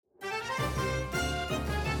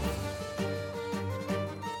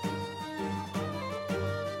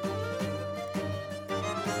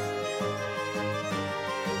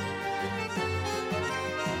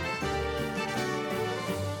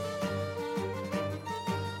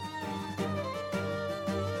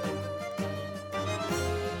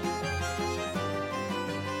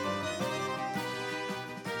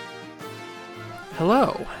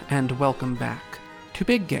Hello, and welcome back to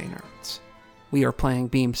Big Gay Nerds. We are playing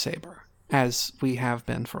Beam Saber, as we have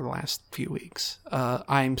been for the last few weeks.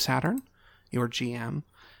 I'm Saturn, your GM.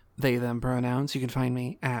 They, them pronouns. You can find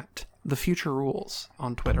me at The Future Rules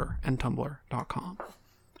on Twitter and Tumblr.com.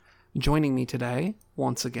 Joining me today,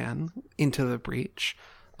 once again, into the breach,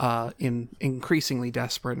 in increasingly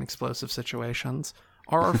desperate and explosive situations,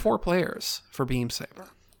 are our four players for Beam Saber.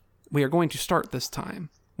 We are going to start this time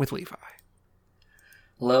with Levi.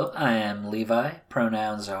 Hello, I am Levi.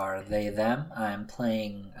 Pronouns are they, them. I am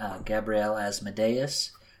playing Gabrielle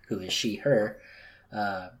Asmodeus, who is she, her.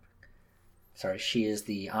 She is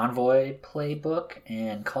the Envoy playbook,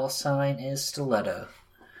 and call sign is Stiletto.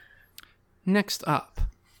 Next up,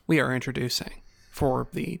 we are introducing, for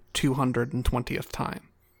the 220th time,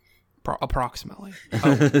 approximately.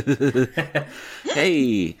 Oh.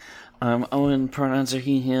 Hey, I'm Owen, pronouns are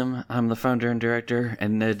he, him. I'm the founder and director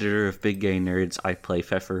and editor of Big Gay Nerds. I play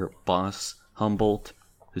Pfeffer Boss Humboldt,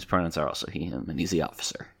 whose pronouns are also he, him, and he's the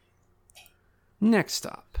officer. Next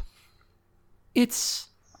up, it's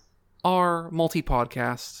our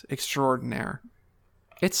multi-podcast extraordinaire.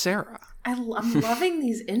 It's Sarah. I'm loving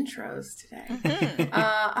these intros today.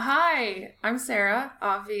 Hi, I'm Sarah,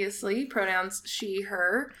 obviously. Pronouns she,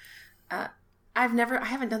 her. I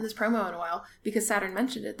haven't done this promo in a while because Saturn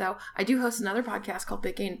mentioned it, though. I do host another podcast called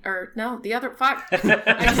Big Game,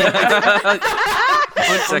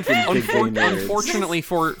 Unfortunately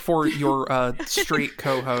for your straight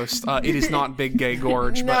co-host, it is not Big Gay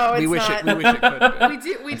Gorge, but we wish it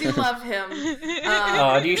could. We do love him.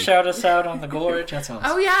 Do you shout us out on the Gorge? That's awesome.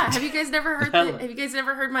 Oh yeah, have you guys never heard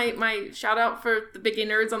my shout out for the Big Gay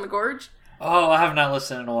Nerds on the Gorge? Oh, I have not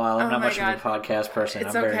listened in a while. I'm not much of a podcast person.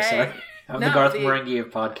 I'm very sorry. I'm the Garth Marenghi of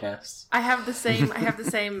podcasts. I have the same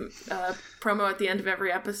promo at the end of every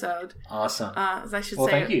episode. Awesome. As I should say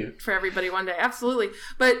thank you. For everybody one day. Absolutely.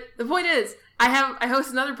 But the point is, I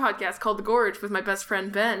host another podcast called The Gorge with my best friend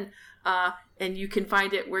Ben, and you can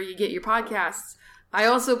find it where you get your podcasts. I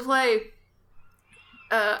also play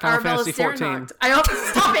Arabella Serenockt.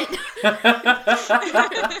 Stop it!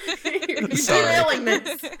 You're derailing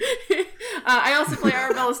this. I also play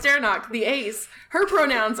Arabella Serenockt, the ace. Her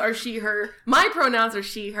pronouns are she, her. My pronouns are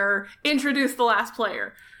she, her. Introduce the last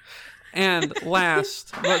player. And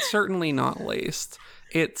last, but certainly not least,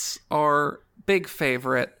 it's our big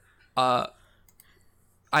favorite.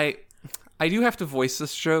 I do have to voice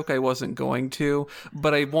this joke. I wasn't going to,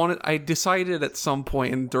 but I decided at some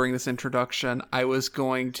point during this introduction, I was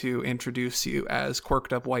going to introduce you as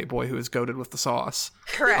quirked up white boy who is goated with the sauce.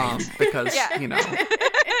 Correct. Because,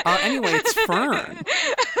 anyway, it's Fern.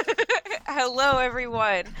 Hello,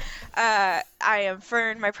 everyone. I am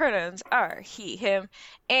Fern. My pronouns are he, him,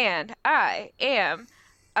 and I am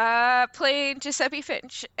playing Giuseppe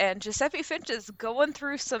Finch. And Giuseppe Finch is going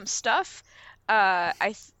through some stuff.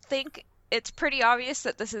 I think it's pretty obvious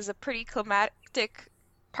that this is a pretty climactic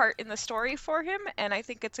part in the story for him, and I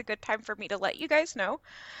think it's a good time for me to let you guys know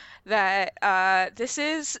that this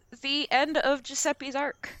is the end of Giuseppe's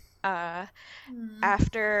arc. At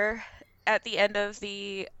the end of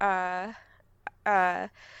the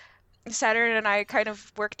Saturn and I kind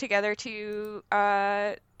of worked together to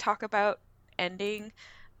talk about ending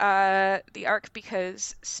the arc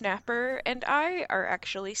because Snapper and I are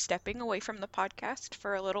actually stepping away from the podcast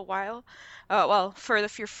for a little while. For the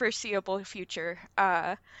foreseeable future,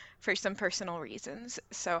 for some personal reasons.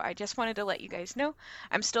 So I just wanted to let you guys know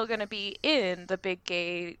I'm still going to be in the Big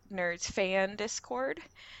Gay Nerds fan Discord,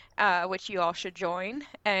 which you all should join,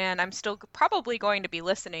 and I'm still probably going to be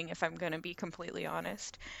listening if I'm going to be completely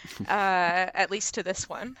honest, at least to this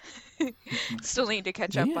one. Still need to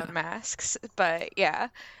catch up on masks, but yeah.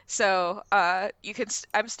 So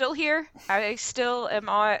I'm still here. I still am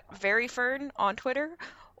at VeryFern on Twitter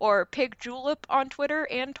or Pig Julep on Twitter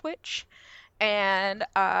and Twitch, and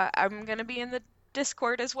I'm going to be in the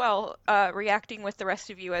Discord as well, reacting with the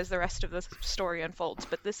rest of you as the rest of the story unfolds.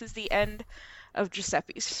 But this is the end of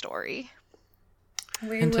Giuseppe's story.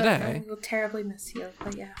 We will terribly miss you,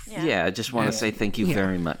 but yes. Yeah, I just want to say thank you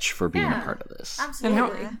very much for being a part of this.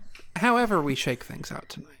 Absolutely. And however we shake things out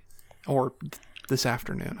tonight, or this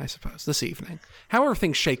afternoon, I suppose, this evening, however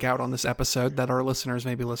things shake out on this episode that our listeners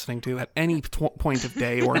may be listening to at any point of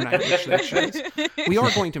day or night which they choose, we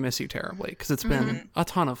are going to miss you terribly, because it's been a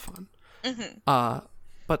ton of fun.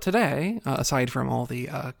 But today, aside from all the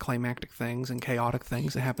climactic things and chaotic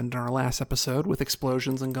things that happened in our last episode with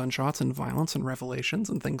explosions and gunshots and violence and revelations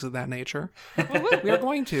and things of that nature, we are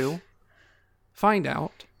going to find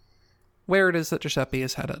out where it is that Giuseppe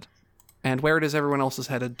is headed and where it is everyone else is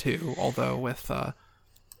headed to, although with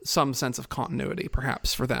some sense of continuity,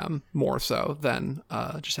 perhaps, for them, more so than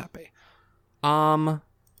Giuseppe. And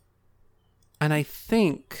I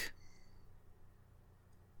think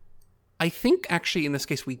actually in this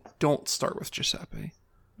case we don't start with Giuseppe.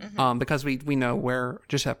 Because we know where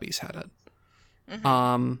Giuseppe's headed.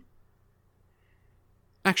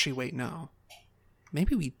 Actually, wait, no.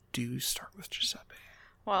 Maybe we do start with Giuseppe.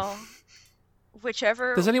 Well,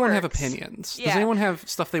 whichever. Does anyone have works. opinions? Yeah. Does anyone have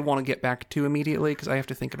stuff they want to get back to immediately? Because I have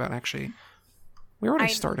to think about actually where would I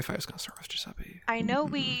start if I was going to start with Giuseppe. I know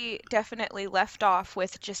we definitely left off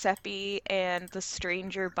with Giuseppe and the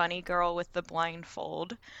stranger bunny girl with the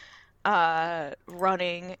blindfold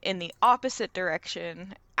running in the opposite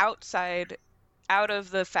direction outside, out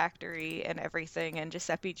of the factory and everything, and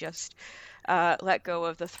Giuseppe just let go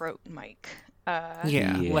of the throat mic.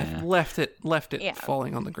 Left it Yeah.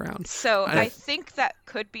 falling on the ground. So I think that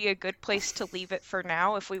could be a good place to leave it for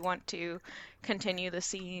now if we want to continue the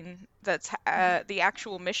scene that's the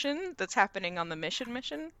actual mission that's happening on the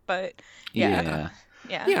mission. But yeah.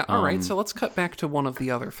 All right. So let's cut back to one of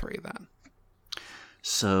the other three then.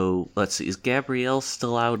 So let's see. Is Gabrielle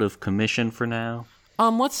still out of commission for now?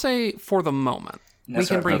 Let's say for the moment. We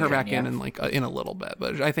can bring her back yeah. in in a little bit,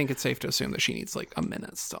 but I think it's safe to assume that she needs like a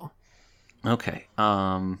minute still. Okay.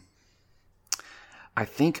 I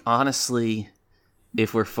think honestly,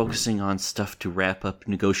 if we're focusing on stuff to wrap up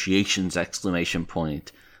negotiations! I think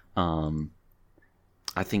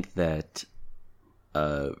that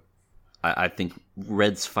I think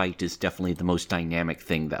Red's fight is definitely the most dynamic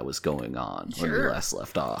thing that was going on when we last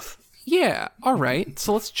left off. Yeah. All right.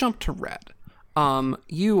 So let's jump to Red.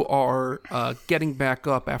 You are getting back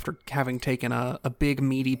up after having taken a big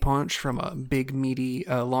meaty punch from a big meaty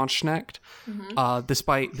Launchknecht,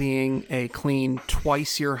 despite being a clean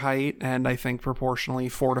twice your height and I think proportionally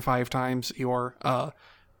 4 to 5 times your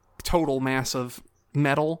total mass of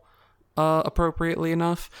metal, appropriately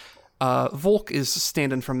enough. Volk is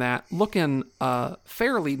standing from that, looking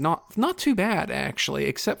fairly not too bad actually,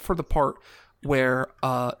 except for the part where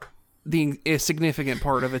a significant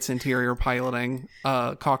part of its interior piloting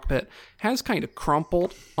cockpit has kind of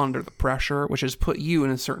crumpled under the pressure, which has put you in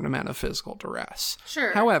a certain amount of physical duress.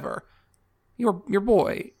 Sure. However, your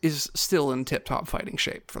boy is still in tip-top fighting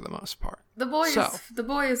shape for the most part. The boy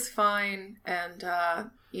is fine, and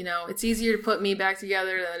it's easier to put me back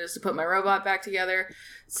together than it is to put my robot back together.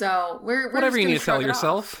 So we're whatever just you need to tell shrug it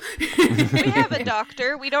yourself. We have a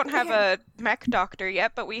doctor. We don't have a mech doctor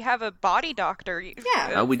yet, but we have a body doctor.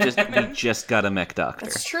 Yeah. We just got a mech doctor.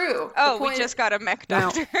 That's true. We just got a mech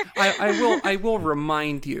Now, doctor. I will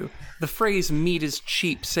remind you, the phrase "meat is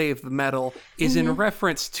cheap, save the metal" is in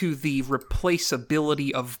reference to the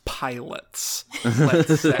replaceability of pilots.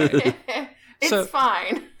 Let's say. It's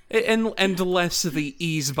fine. And less the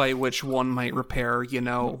ease by which one might repair,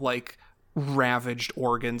 like ravaged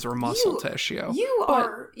organs or muscle tissue. You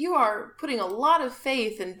are putting a lot of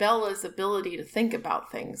faith in Bella's ability to think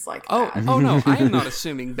about things like that. Oh no, I am not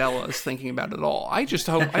assuming Bella is thinking about it at all. I just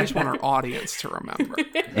want our audience to remember.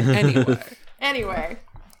 Anyway.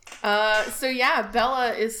 So yeah,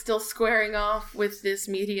 Bella is still squaring off with this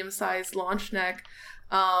medium-sized Launchknecht.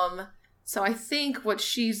 So I think what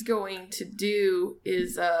she's going to do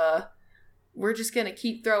is we're just going to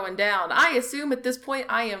keep throwing down. I assume at this point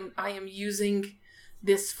I am using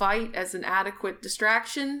this fight as an adequate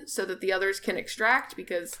distraction so that the others can extract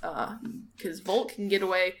because Volk can get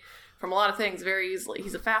away from a lot of things very easily.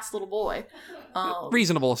 He's a fast little boy.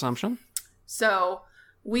 Reasonable assumption. So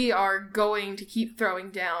we are going to keep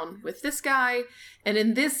throwing down with this guy. And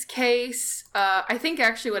in this case, I think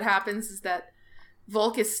actually what happens is that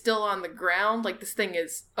Volk is still on the ground, like this thing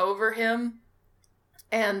is over him.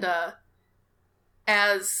 And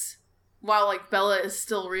while like Bella is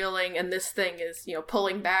still reeling and this thing is,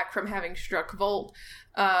 pulling back from having struck Volk,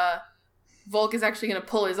 Volk is actually going to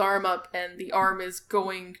pull his arm up, and the arm is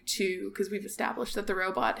going to, because we've established that the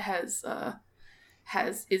robot has the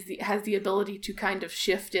ability to kind of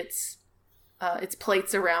shift its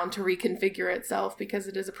plates around to reconfigure itself because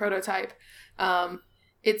it is a prototype.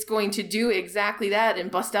 It's going to do exactly that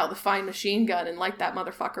and bust out the fine machine gun and light that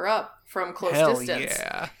motherfucker up from close distance.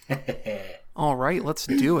 Hell yeah. All right, let's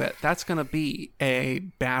do it. That's going to be a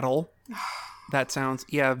battle. That sounds,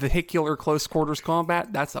 vehicular close quarters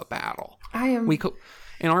combat, that's a battle.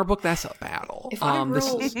 In our book, that's a battle. If I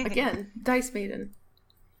roll, again, Dice Maiden,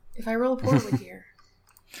 if I roll poorly here,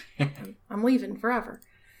 I'm leaving forever.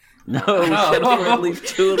 No, we can't afford to leave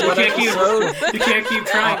 2 in one episode. You can't keep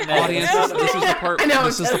trying that. Audience, this is the part. I know,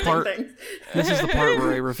 This is the part. things. This is the part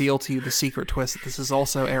where I reveal to you the secret twist that this is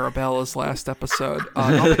also Arabella's last episode.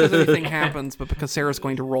 Not because anything happens, but because Sarah's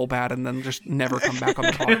going to roll bad and then just never come back on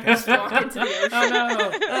the podcast. Walk into the ocean. Oh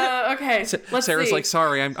no. Okay, let's Sarah's see. like,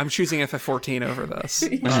 sorry, I'm choosing FF14 over this.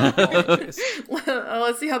 Apologies.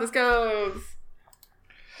 Let's see how this goes.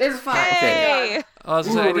 There's a 5. Hey! I was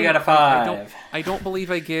gonna say, Ooh, we got a I don't, 5. I don't believe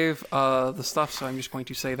I gave the stuff, so I'm just going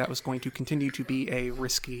to say that was going to continue to be a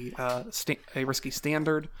risky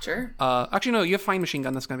standard. Sure. Actually, no, you have fine machine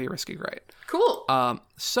gun. That's going to be risky, right? Cool.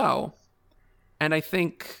 So, and I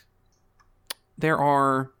think there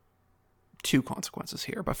are 2 consequences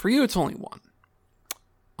here, but for you, it's only 1.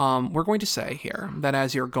 We're going to say here that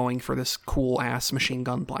as you're going for this cool ass machine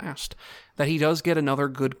gun blast, that he does get another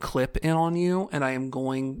good clip in on you, and I am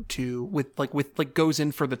going to with goes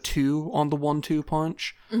in for the 2 on the 1-2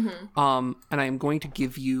 punch. And I am going to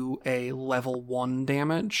give you a level 1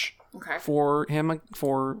 damage Okay. for him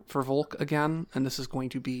for Volk again, and this is going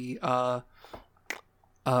to be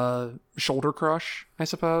shoulder crush, I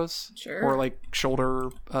suppose. Sure. Or like shoulder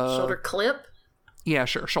Shoulder clip. Yeah,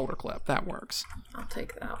 sure, shoulder clip. That works. I'll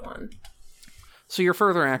take that one. So your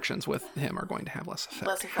further actions with him are going to have less effect.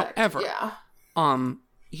 Less effect. However, Yeah.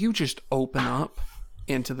 you just open up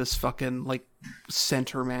into this fucking like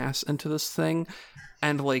center mass into this thing,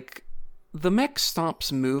 and like the mech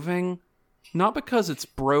stops moving, not because it's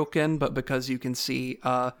broken, but because you can see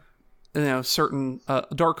certain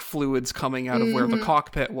dark fluids coming out of where the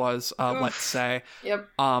cockpit was, let's say. Yep.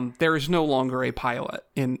 There is no longer a pilot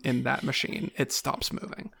in that machine. It stops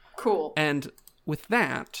moving. Cool. And with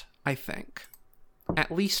that, I think,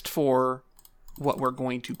 at least for what we're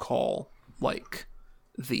going to call, like,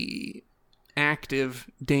 the active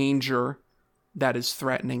danger that is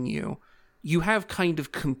threatening you, you have kind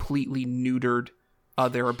of completely neutered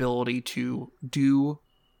their ability to do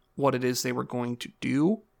what it is they were going to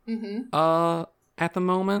do at the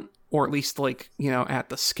moment, or at least, like, at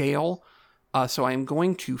the scale. So I am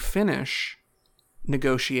going to finish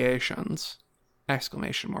negotiations, !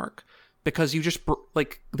 Because you just,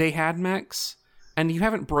 they had mechs, and you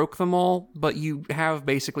haven't broke them all, but you have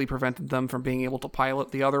basically prevented them from being able to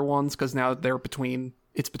pilot the other ones, because now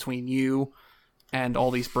it's between you and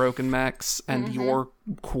all these broken mechs and your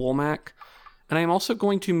cool mech. And I'm also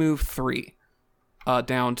going to move 3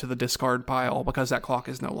 down to the discard pile, because that clock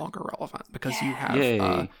is no longer relevant, because you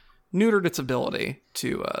have neutered its ability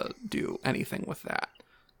to do anything with that.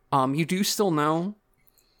 You do still know,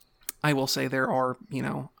 I will say, there are,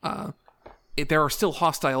 there are still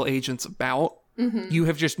hostile agents about. You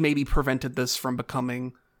have just maybe prevented this from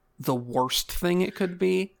becoming the worst thing it could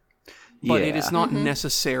be, but it is not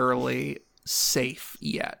necessarily safe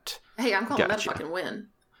yet. Hey, I'm calling that a Gotcha. fucking win.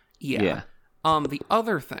 Yeah. The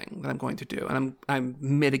other thing that I'm going to do, and I'm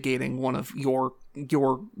mitigating one of your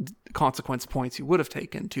consequence points you would have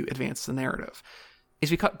taken to advance the narrative, is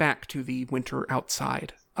we cut back to the winter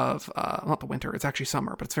outside of not the winter, it's actually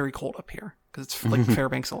summer, but it's very cold up here because it's like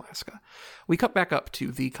Fairbanks, Alaska. We cut back up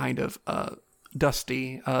to the kind of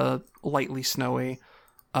dusty, lightly snowy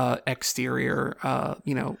exterior,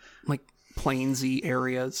 like plainsy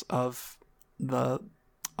areas of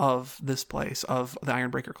this place, of the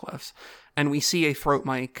Ironbreaker Cliffs. And we see a throat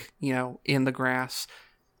mic, in the grass,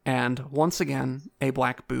 and once again, a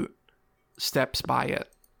black boot steps by it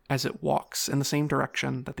as it walks in the same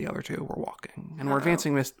direction that the other 2 were walking. And we're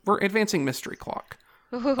advancing mystery clock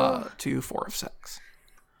to 4 of 6.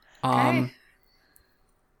 Okay.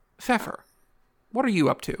 Pfeffer, what are you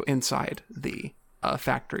up to inside the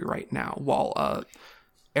factory right now while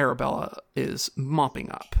Arabella is mopping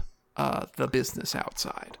up the business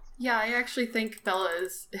outside? Yeah, I actually think Bella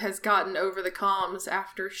has gotten over the comms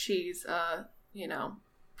after she's,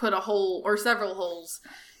 put a hole or several holes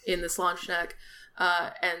in this launch deck,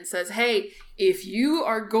 and says, hey, if you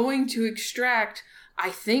are going to extract,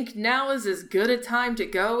 I think now is as good a time to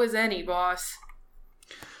go as any, boss.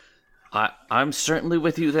 I'm certainly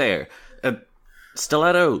with you there.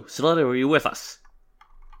 Stiletto, are you with us?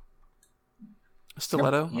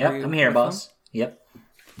 Stiletto? Yep, are you I'm here, with boss. them? Yep.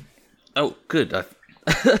 Oh, good.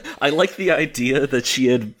 I like the idea that she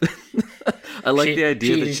had.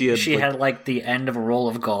 She had like the end of a roll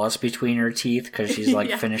of gauze between her teeth because she's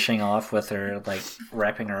like finishing off with her like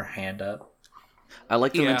wrapping her hand up. I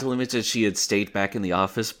like the mental image that she had stayed back in the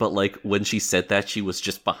office, but like when she said that, she was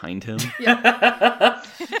just behind him. She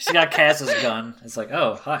got Kaz's gun. It's like,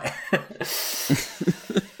 oh, hi.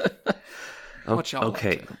 What y'all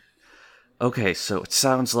Okay. up to? Okay, so it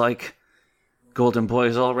sounds like Golden Boy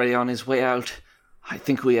is already on his way out. I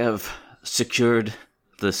think we have secured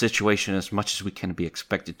the situation as much as we can be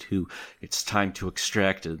expected to. It's time to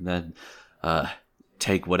extract and then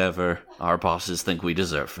take whatever our bosses think we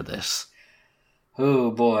deserve for this.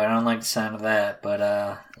 Oh boy, I don't like the sound of that, but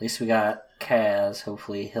at least we got Kaz.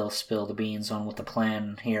 Hopefully he'll spill the beans on what the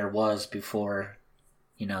plan here was before,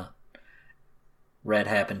 Red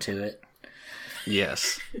happened to it.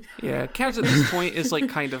 Yes. Yeah, Kaz at this point is like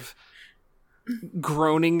kind of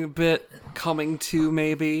groaning a bit, coming to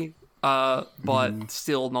maybe, but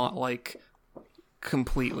still not like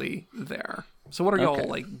completely there. So what are y'all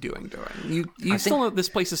like doing? You still know this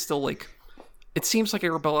place is still like, it seems like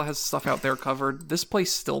Arabella has stuff out there covered. This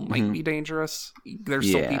place still might be dangerous. There's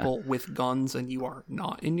still people with guns and you are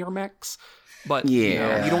not in your mechs. But you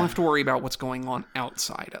don't have to worry about what's going on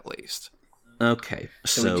outside at least. Okay.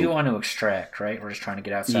 So we do want to extract, right? We're just trying to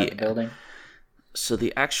get outside the building. So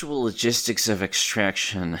the actual logistics of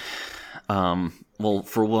extraction, well,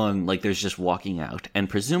 for one, like there's just walking out, and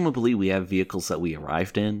presumably we have vehicles that we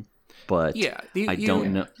arrived in, but I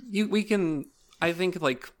don't know. I think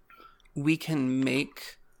like we can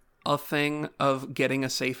make a thing of getting a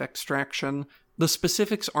safe extraction. The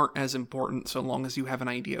specifics aren't as important so long as you have an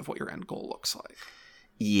idea of what your end goal looks like.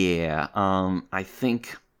 Yeah, I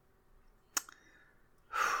think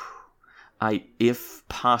if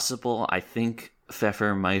possible, I think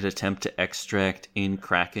Pfeffer might attempt to extract in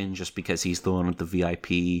Kraken just because he's the one with the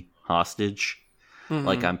VIP hostage. Mm-hmm.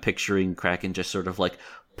 Like, I'm picturing Kraken just sort of, like,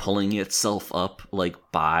 pulling itself up, like,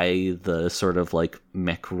 by the sort of, like,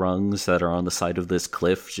 mech rungs that are on the side of this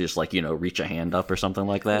cliff, just, like, reach a hand up or something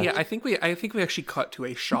like that. Yeah, I think we actually cut to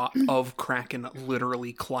a shot of Kraken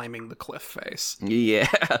literally climbing the cliff face. Yeah,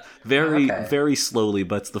 very slowly,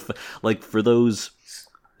 but it's like, for those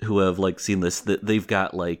who have, like, seen this, they've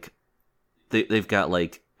got, like,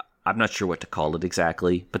 I'm not sure what to call it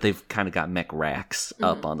exactly, but they've kind of got mech racks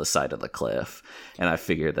up on the side of the cliff, and I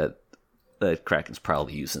figure that Kraken's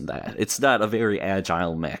probably using that. It's not a very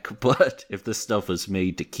agile mech, but if this stuff was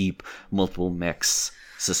made to keep multiple mechs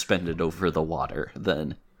suspended over the water,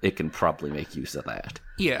 then it can probably make use of that.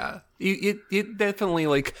 Yeah, it definitely,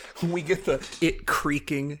 like, we get it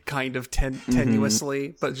creaking kind of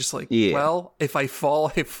tenuously, but just like, well, if I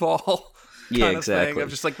fall, I fall. Yeah, exactly. Thing of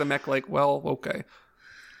just like the mech, like, well, okay.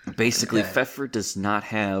 Basically, Pfeffer does not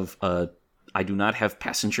have I do not have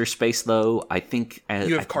passenger space, though. I think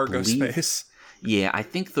you have cargo space. Yeah, I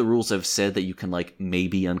think the rules have said that you can, like,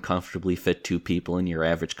 maybe uncomfortably fit 2 people in your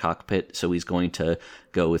average cockpit. So he's going to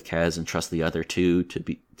go with Kaz and trust the other 2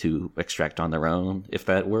 to extract on their own, if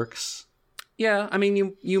that works. Yeah, I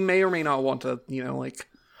mean, you may or may not want to, like,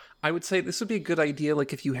 I would say this would be a good idea,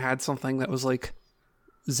 like, if you had something that was like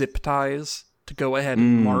zip ties to go ahead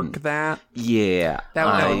and mark that. Yeah.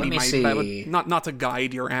 That would be that would, not to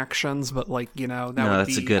guide your actions, but like,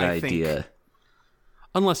 that's a good idea.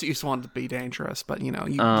 Unless you just wanted to be dangerous, but no,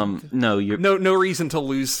 you're no reason to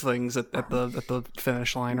lose things at the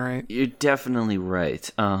finish line, right? You're definitely right.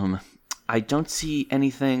 I don't see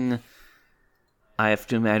anything. I have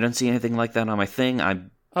to admit, I don't see anything like that on my thing.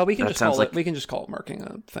 We can just call it marking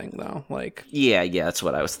a thing, though. Like, yeah, that's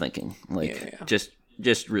what I was thinking. Like,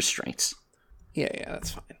 just restraints. Yeah,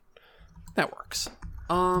 that's fine. That works.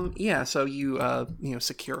 So you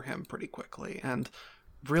secure him pretty quickly, and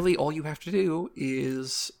really all you have to do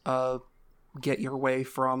is get your way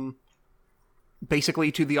from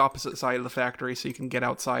basically to the opposite side of the factory so you can get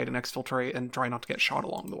outside and exfiltrate and try not to get shot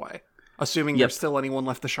along the way. Assuming there's still anyone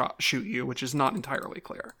left to shoot you, which is not entirely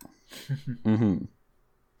clear.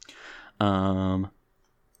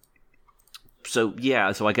 So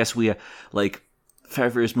I guess we like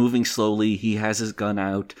Pfeffer is moving slowly. He has his gun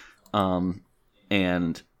out,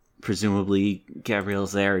 and presumably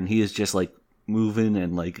Gabriel's there, and he is just like moving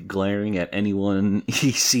and like glaring at anyone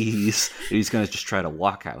he sees. He's gonna just try to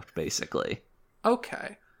walk out, basically.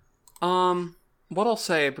 Okay. What I'll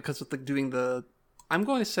say, because with I'm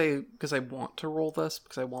going to say, because I want to roll this,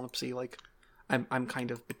 because I want to see, like, I'm kind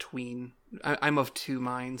of between. I'm of 2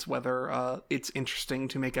 minds whether it's interesting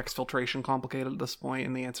to make exfiltration complicated at this point,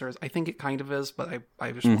 and the answer is I think it kind of is, but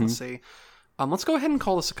I just want to see. Let's go ahead and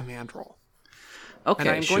call this a command roll. Okay,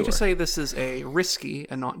 and I'm going to say this is a risky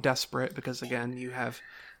and not desperate, because again, you have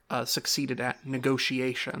succeeded at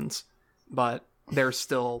negotiations, but there's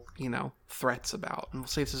still, threats about, and we'll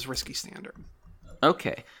say this is risky standard.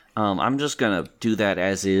 Okay. I'm just gonna do that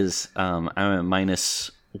as is. I'm at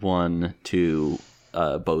 -1 to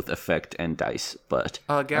both effect and dice, but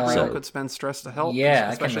Gabrielle could spend stress to help.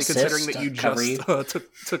 Yeah, especially considering that you just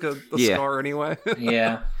took a scar anyway.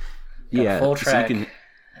 Yeah, full track.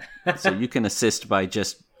 So you can assist by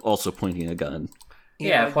just also pointing a gun.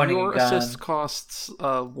 Yeah, pointing your a gun. assist costs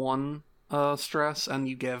 1 stress, and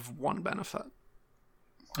you give 1 benefit.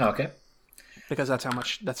 Okay. Because that's how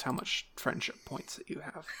much friendship points that you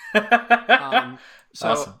have. So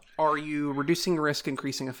Awesome. are you reducing risk,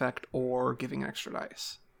 increasing effect, or giving extra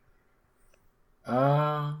dice?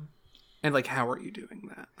 And like, how are you doing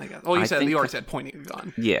that? I guess. Oh, you already said pointing a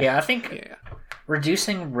gun. Yeah, I think Yeah.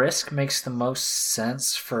 reducing risk makes the most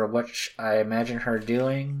sense for what I imagine her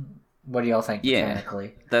doing. What do y'all think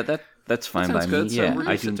mechanically? That's fine That by sounds good. me. So Yeah, I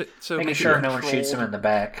reduce do. it so Making make it sure no one shoots him controlled. in the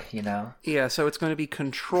back, you know? Yeah, so it's going to be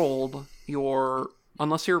controlled.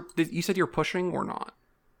 Unless you said you're pushing or not.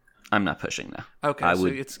 I'm not pushing now. Okay, I so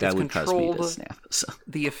would. it's that would cause me to controlled. snap. So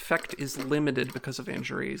The effect is limited because of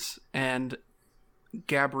injuries, and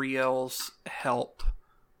Gabrielle's help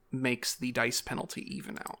makes the dice penalty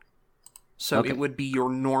even out. So Okay. it would be your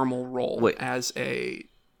normal roll Wait. as a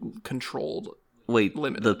controlled. wait,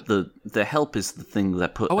 Limited. the help is the thing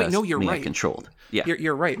that put Oh wait, no, you're me at right. controlled. Yeah.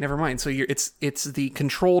 You're right. Never mind. So it's the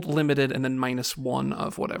controlled, limited, and then -1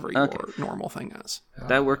 of whatever your normal thing is.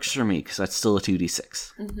 That works for me because that's still a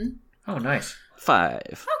 2d6. Oh, nice.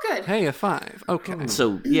 5. Oh, good. Hey, a 5. Okay.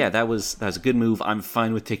 So yeah, that was a good move. I'm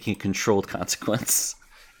fine with taking a controlled consequence.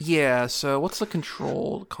 Yeah, so what's the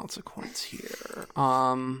controlled consequence here?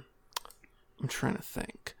 I'm trying to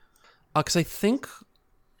think. Because I think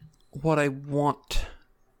what I want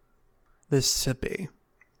this to be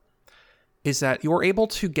is that you're able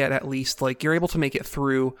to get at least, like, you're able to make it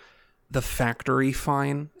through the factory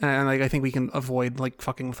fine. And, like, I think we can avoid, like,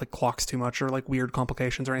 fucking with, like, clocks too much or, like, weird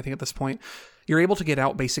complications or anything at this point. You're able to get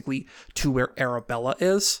out, basically, to where Arabella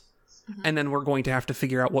is. And then we're going to have to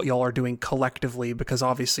figure out what y'all are doing collectively, because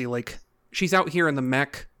obviously, like, she's out here in the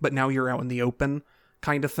mech, but now you're out in the open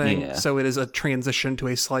kind of thing. Yeah. So it is a transition to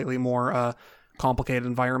a slightly more complicated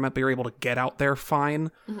environment, but you're able to get out there fine.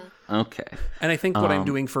 Okay. And I think what I'm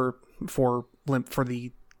doing for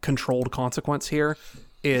the controlled consequence here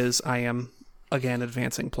is I am, again,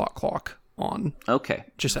 advancing plot clock on Okay.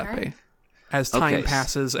 Giuseppe. Alright. As time Okay.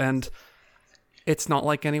 passes, and it's not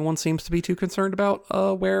like anyone seems to be too concerned about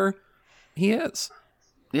where he is.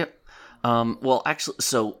 Yep. Well, actually,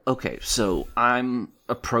 so I'm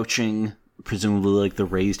approaching presumably like the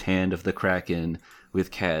raised hand of the Kraken with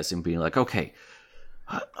Kaz and being like, okay,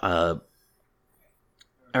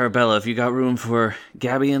 Arabella, have you got room for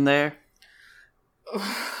Gabby in there?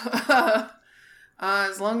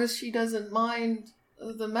 As long as she doesn't mind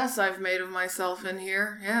the mess I've made of myself in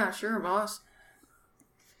here. Yeah, sure, boss.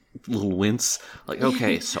 Little wince. Like,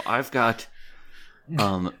 okay, so I've got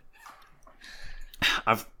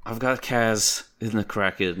Kaz in the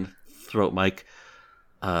Kraken throat mic.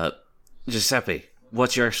 Giuseppe,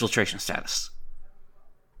 what's your exfiltration status?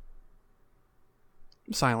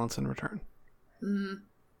 Silence in return.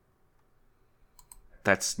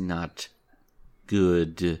 That's not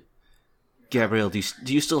good. Gabrielle, do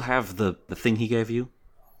you still have the thing he gave you?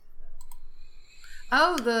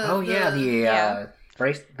 Oh, The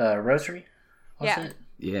rosary? What's Yeah. it?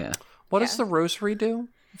 Yeah. What does the rosary do?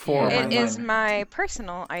 For Yeah. It Mine- is my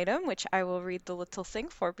personal item, which I will read the little thing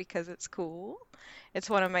for because it's cool. It's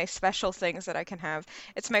one of my special things that I can have.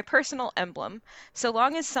 It's my personal emblem. So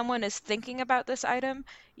long as someone is thinking about this item,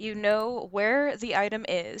 you know where the item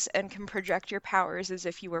is and can project your powers as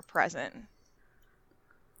if you were present.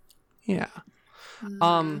 Yeah.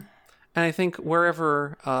 And I think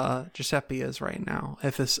wherever Giuseppe is right now,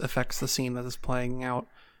 if this affects the scene that is playing out,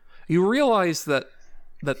 you realize that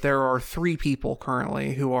there are 3 people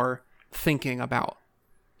currently who are thinking about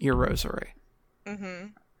your rosary.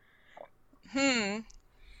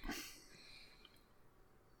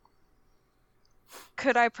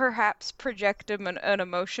 Could I perhaps project an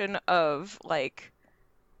emotion of, like,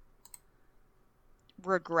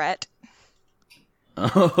 regret?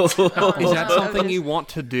 Is that something you want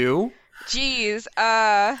to do? Jeez,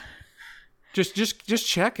 Just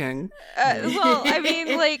checking. well, I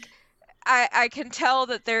mean, like, I can tell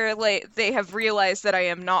that they have realized that I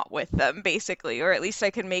am not with them, basically, or at least I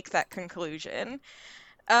can make that conclusion.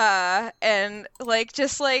 And like,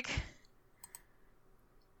 just like,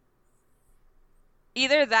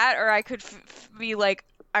 either that, or I could be like,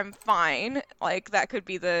 I'm fine. Like, that could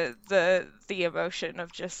be the emotion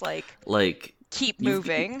of just like Like keep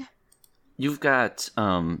moving. you've got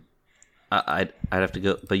I'd have to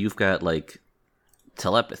go, but you've got like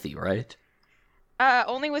telepathy, right?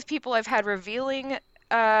 Only with people I've had revealing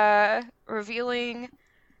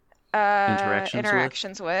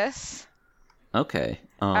interactions with. Okay.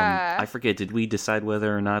 I forget. Did we decide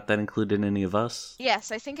whether or not that included any of us?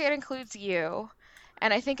 Yes, I think it includes you,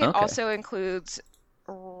 and I think it Okay. also includes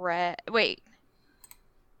Wait,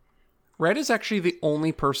 Red is actually the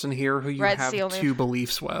only person here who you Red's have the only- two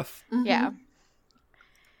beliefs with. Mhm.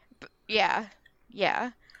 Yeah.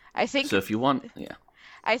 Yeah. I think So if you want, yeah.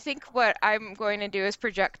 I think what I'm going to do is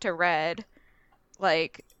project to Red,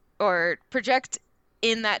 or project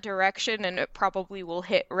in that direction, and it probably will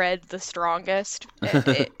hit Red the strongest,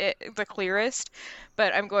 the clearest.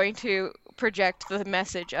 But I'm going to project the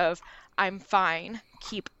message of, I'm fine,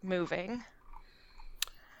 keep moving.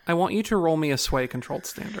 I want you to roll me a sway controlled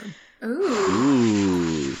standard.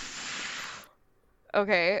 Ooh. Ooh.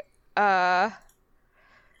 Okay,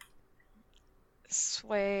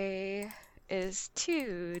 sway is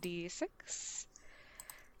 2d6.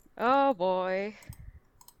 Oh boy.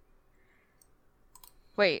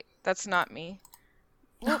 Wait, that's not me.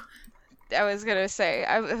 Well, I was gonna say,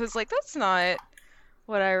 I was like, that's not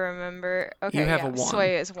what I remember. Okay, You have yeah, a 1.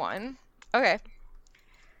 sway is 1. Okay.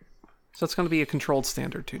 So it's going to be a controlled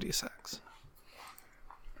standard 2d6.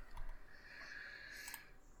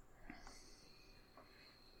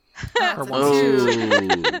 Or one.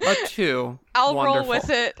 Oh. A 2. I'll Wonderful. roll with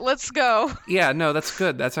it. Let's go. Yeah, no, that's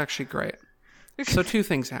good. That's actually great. So 2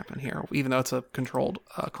 things happen here. Even though it's a controlled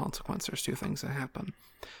consequence, there's 2 things that happen.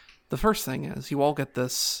 The first thing is you all get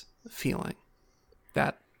this feeling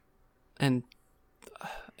that, and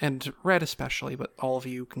Red especially, but all of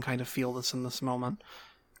you can kind of feel this in this moment,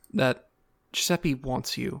 that Giuseppe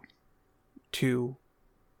wants you to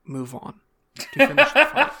move on, to finish the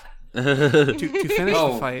fight. to finish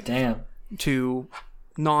the fight, Damn. to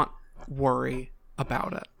not worry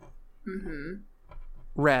about it. Mm-hmm.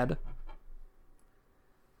 Red,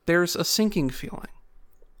 there's a sinking feeling.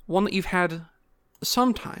 One that you've had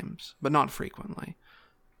sometimes, but not frequently.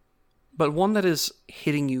 But one that is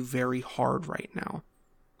hitting you very hard right now.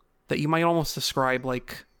 That you might almost describe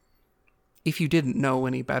like, if you didn't know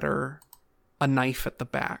any better, a knife at the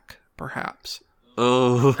back, perhaps.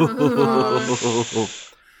 Oh.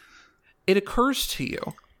 It occurs to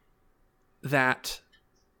you that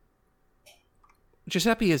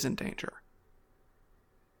Giuseppe is in danger.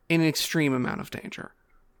 In an extreme amount of danger.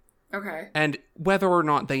 Okay. And whether or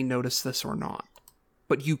not they notice this or not,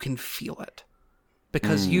 but you can feel it.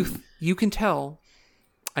 Because you can tell,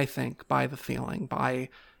 I think, by the feeling, by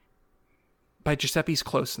Giuseppe's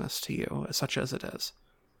closeness to you, such as it is,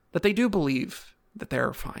 that they do believe that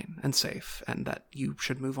they're fine and safe and that you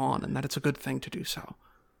should move on and that it's a good thing to do so.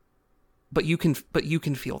 But you can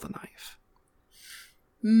feel the knife.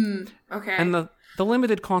 Okay. And the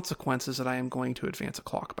limited consequence is that I am going to advance a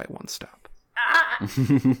clock by 1 step.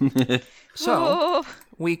 So, Oh.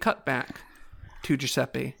 we cut back to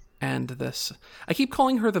Giuseppe and this. I keep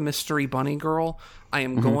calling her the mystery bunny girl. I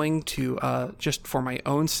am going to, just for my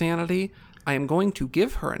own sanity, I am going to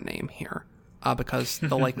give her a name here, because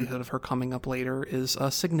the likelihood of her coming up later is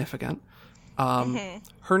significant.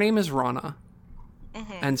 Her name is Rana.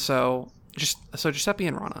 And so Giuseppe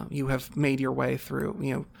and Rana, you have made your way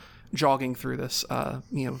through, jogging through this,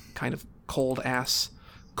 kind of cold ass,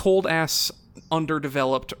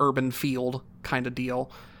 underdeveloped urban field kind of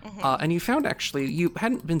deal. And you found actually, you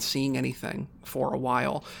hadn't been seeing anything for a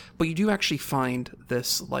while, but you do actually find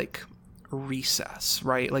this like recess,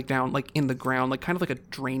 right? Like down, like in the ground, like kind of like a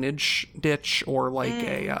drainage ditch or like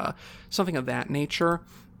a, something of that nature.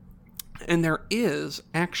 And there is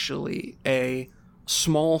actually a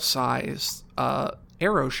small sized,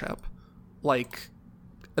 aeroship, like,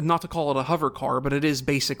 not to call it a hover car, but it is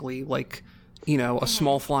basically like, a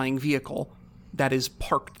small flying vehicle that is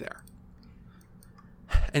parked there.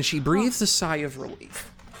 And she breathes a sigh of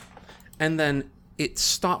relief. And then it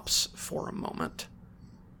stops for a moment.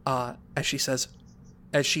 As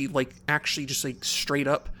she like actually just like straight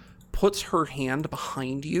up puts her hand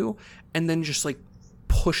behind you and then just like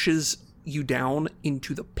pushes you down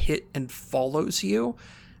into the pit and follows you.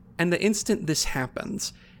 And the instant this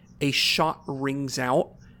happens, a shot rings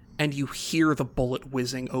out and you hear the bullet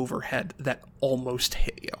whizzing overhead that almost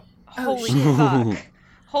hit you. Holy fuck.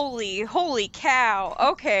 Holy cow.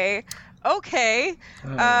 Okay.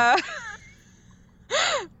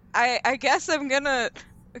 I guess I'm gonna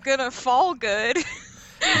fall good.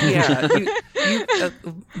 Yeah,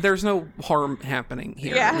 there's no harm happening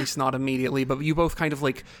here, Yeah. at least not immediately, but you both kind of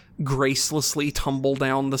like gracelessly tumble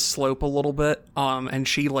down the slope a little bit, and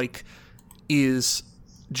she like is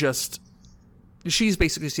just, she's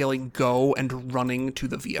basically yelling go and running to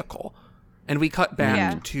the vehicle. And we cut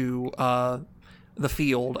back to the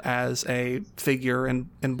field as a figure in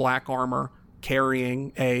black armor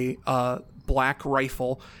carrying a black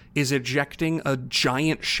rifle is ejecting a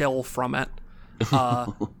giant shell from it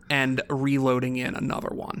and reloading in another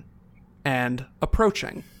one and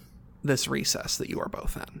approaching this recess that you are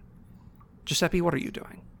both in. Giuseppe, what are you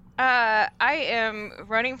doing? I am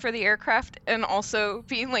running for the aircraft and also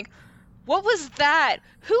being like, what was that?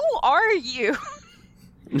 Who are you?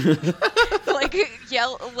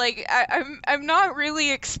 Like I'm not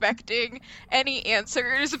really expecting any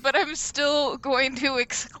answers, but I'm still going to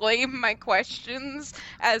exclaim my questions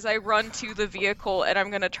as I run to the vehicle, and I'm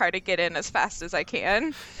gonna try to get in as fast as I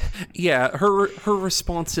can. Yeah, her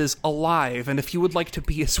response is alive, and if you would like to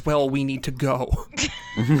be as well, we need to go.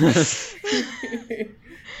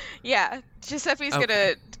 Yeah, Giuseppe's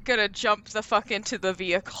gonna jump the fuck into the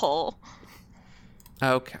vehicle.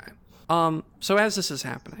 Okay. So as this is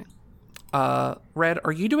happening, Red,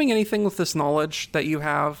 are you doing anything with this knowledge that you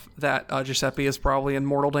have that Giuseppe is probably in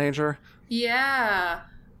mortal danger? Yeah.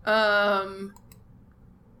 I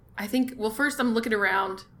think, well, first I'm looking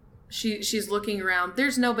around. She's looking around.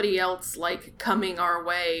 There's nobody else, like, coming our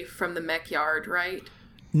way from the mech yard, right?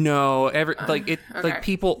 No, like okay.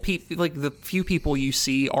 people, like the few people you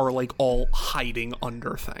see are like all hiding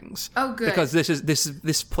under things. Oh, good. Because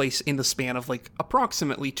this place in the span of like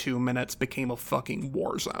approximately 2 minutes became a fucking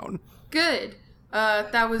war zone. Good.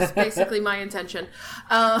 That was basically my intention.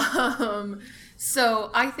 So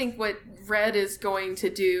I think what Red is going to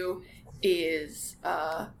do is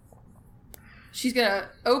she's going to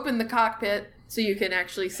open the cockpit so you can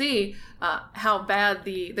actually see how bad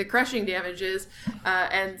the crushing damage is,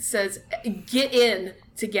 and says, "Get in,"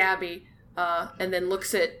 to Gabby, and then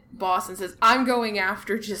looks at Boss and says, "I'm going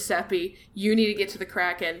after Giuseppe. You need to get to the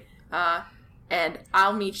Kraken, and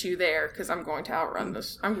I'll meet you there because I'm going to outrun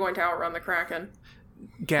this. I'm going to outrun the Kraken."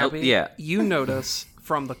 Gabby, you notice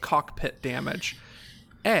from the cockpit damage,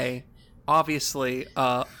 obviously,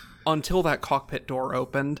 until that cockpit door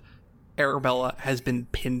opened, Arabella has been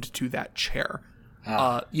pinned to that chair.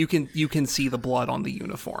 You can see the blood on the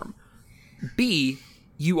uniform. B,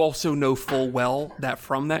 you also know full well that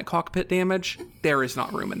from that cockpit damage, there is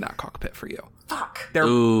not room in that cockpit for you. Fuck.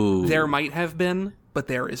 There might have been, but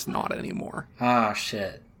there is not anymore. Oh,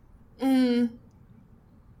 shit.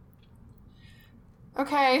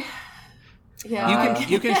 Okay. Yeah.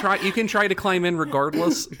 You can try to climb in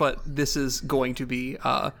regardless, but this is going to be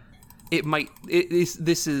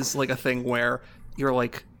this is like a thing where you're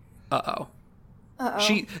like, uh-oh.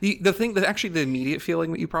 The immediate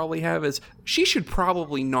feeling that you probably have is she should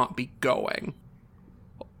probably not be going,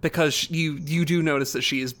 because you do notice that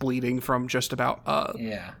she is bleeding from just about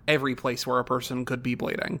every place where a person could be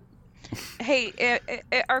bleeding. Hey,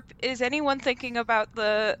 is anyone thinking about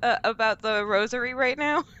the rosary right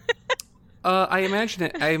now? I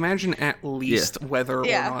imagine at least, whether or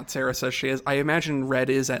not Sarah says she is. I imagine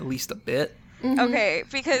Red is at least a bit. Mm-hmm. Okay,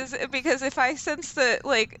 because if I sense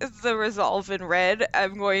the resolve in Red,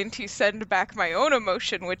 I'm going to send back my own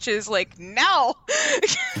emotion, which is like, now,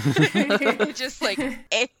 just like,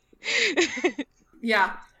 eh.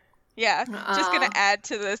 Yeah. Yeah, just gonna add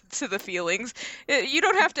to the feelings. You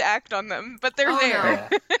don't have to act on them, but they're there.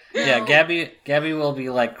 No. Yeah, Gabby will be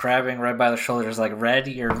like grabbing Red by the shoulders, like, Red,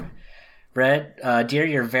 dear,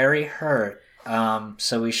 you're very hurt.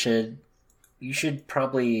 So you should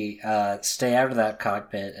probably stay out of that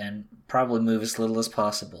cockpit and probably move as little as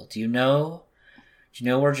possible. Do you know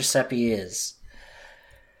where Giuseppe is?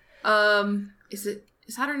 Is it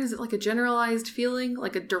like a generalized feeling,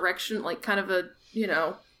 like a direction, like kind of a,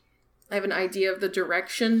 I have an idea of the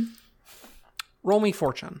direction. Roll me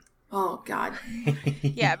fortune. Oh, God.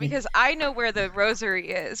 Yeah, because I know where the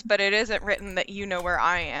rosary is, but it isn't written that you know where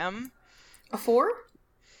I am. A 4?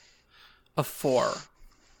 A 4.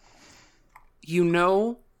 You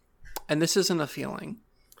know, and this isn't a feeling,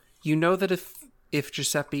 you know that if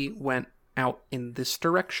Giuseppe went out in this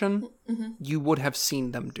direction, you would have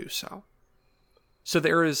seen them do so. So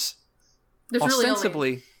there's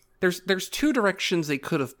ostensibly, there's 2 directions they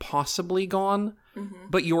could have possibly gone,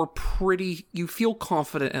 but you feel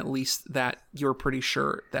confident at least that you're pretty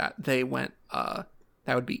sure that they went, that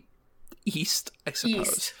would be east, I suppose.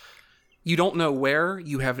 East. You don't know where,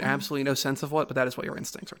 you have absolutely no sense of what, but that is what your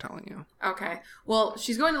instincts are telling you. Okay. Well,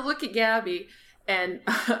 she's going to look at Gabby, and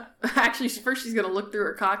actually, first she's going to look through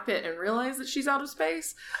her cockpit and realize that she's out of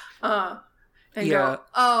space. And go,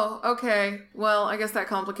 oh, okay. Well, I guess that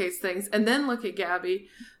complicates things. And then look at Gabby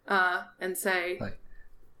and say,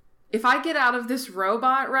 if I get out of this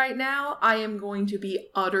robot right now, I am going to be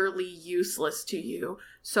utterly useless to you.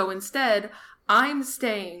 So instead, I'm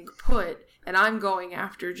staying put, and I'm going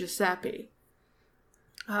after Giuseppe.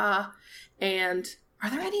 And are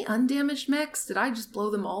there any undamaged mechs? Did I just blow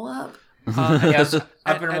them all up? Yes,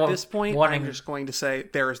 At this point, I'm just going to say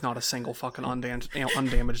there is not a single fucking undamaged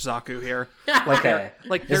Zaku here. Okay.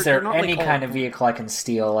 Is there not, any kind of vehicle I can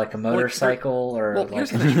steal, like a motorcycle, or? Well,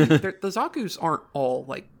 here's the thing: the Zakus aren't all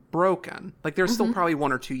like broken. Like, there's still probably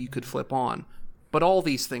one or two you could flip on, but all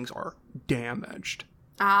these things are damaged.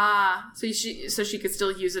 Ah, so she could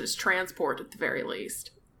still use it as transport at the very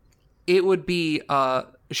least. It would be,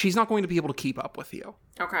 she's not going to be able to keep up with you.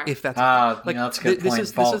 Okay. If that's like, that's a good point.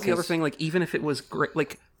 This is the other thing. Like, even if it was great,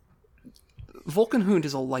 like, Vulcanhound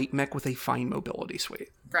is a light mech with a fine mobility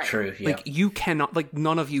suite. Right. True. Yeah. Like, you cannot, like,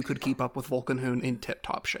 none of you could keep up with Vulcanhound in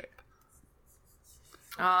tip-top shape.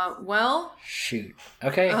 Well, Shoot.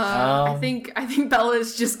 Okay. I think Bella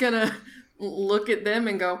is just gonna look at them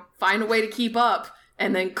and go, find a way to keep up,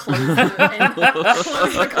 and then close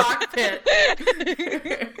the cockpit.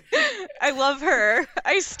 I love her.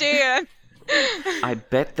 I stand. I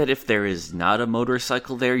bet that if there is not a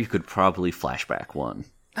motorcycle there, you could probably flashback one.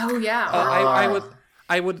 Oh yeah.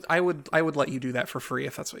 I would let you do that for free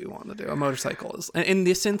if that's what you want to do. A motorcycle is, in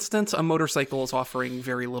this instance, a motorcycle is offering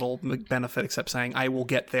very little benefit except saying, I will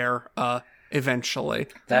get there eventually.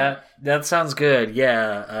 That sounds good.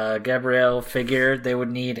 Yeah. Gabrielle figured they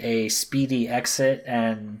would need a speedy exit,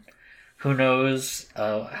 and who knows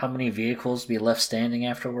how many vehicles be left standing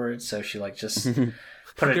afterwards. So she just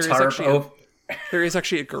put a tarp over. There is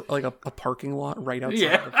actually a parking lot right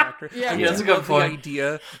outside the factory. Yeah, that's a good point. The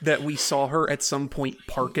idea that we saw her at some point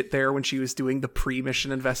park it there when she was doing the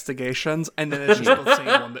pre-mission investigations, and then it's just the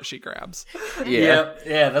same one that she grabs. Yeah,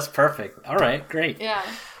 that's perfect. All right, great. Yeah.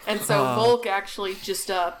 And so Volk actually just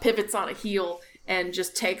pivots on a heel and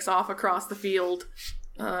just takes off across the field,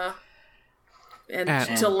 and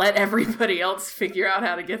to let everybody else figure out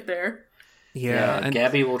how to get there. Yeah, and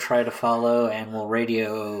Gabby will try to follow, and will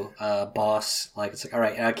radio Boss. It's like, all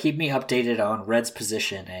right, keep me updated on Red's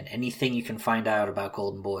position and anything you can find out about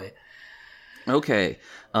Golden Boy. Okay,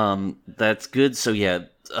 that's good. So yeah,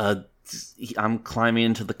 I'm climbing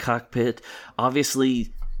into the cockpit.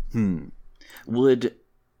 Obviously,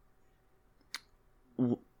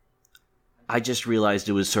 I just realized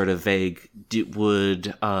it was sort of vague.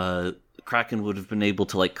 Would Kraken would have been able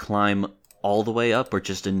to climb all the way up, or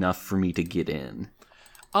just enough for me to get in?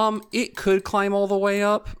 It could climb all the way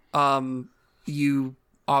up. You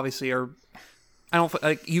obviously are. I don't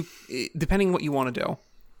you. Depending what you want to do,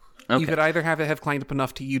 you could either have it have climbed up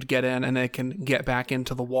enough to you to get in, and it can get back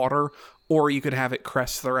into the water, or you could have it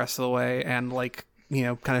crest the rest of the way and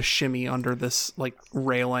kind of shimmy under this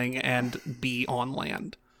railing and be on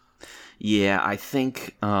land. Yeah, I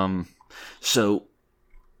think. So.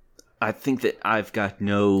 I think that I've got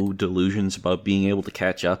no delusions about being able to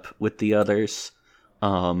catch up with the others.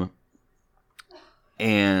 And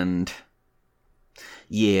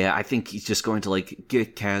yeah, I think he's just going to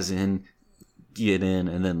get Kaz in, get in,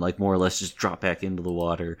 and then more or less just drop back into the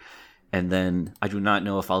water. And then I do not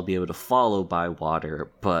know if I'll be able to follow by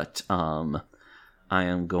water, but I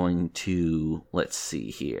am going to, let's see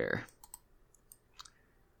here.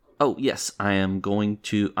 Oh, yes, I am going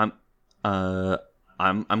to, I'm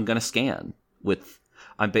gonna scan with.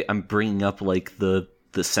 I'm bringing up the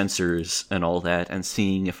sensors and all that, and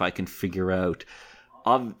seeing if I can figure out,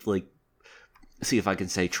 see if I can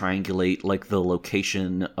triangulate the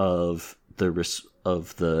location of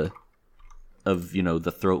the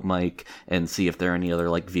throat mic, and see if there are any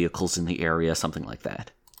other vehicles in the area, something like that.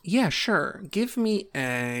 Yeah, sure. Give me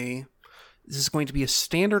a. This is going to be a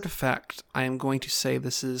standard effect. I am going to say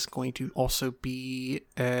this is going to also be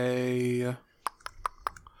a.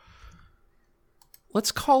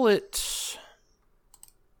 Let's call it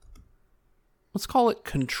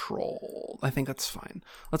control. I think that's fine.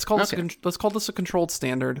 Let's call this a controlled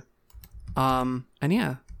standard. And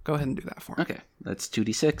yeah, go ahead and do that for me. Okay, that's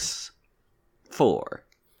 2d6. 4.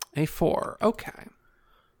 A 4. Okay.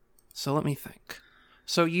 So let me think.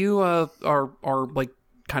 So you are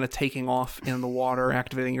kind of taking off in the water,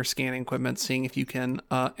 activating your scanning equipment, seeing if you can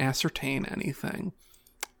ascertain anything.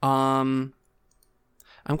 I'm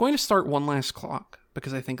going to start one last clock,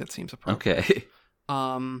 because I think that seems appropriate. Okay.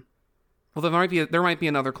 Well, there might be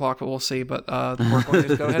another clock, but we'll see. But we're going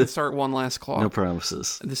to go ahead and start one last clock. No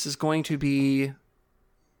promises. This is going to be,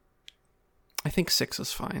 I think 6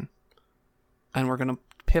 is fine, and we're going to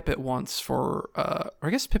pip it once for, or I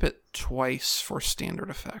guess pip it twice for standard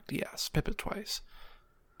effect. Yes, pip it twice,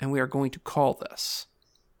 and we are going to call this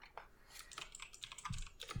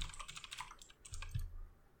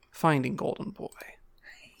Finding Golden Boy.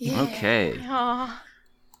 Yeah. Okay. Aww.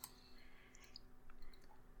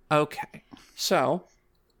 Okay, so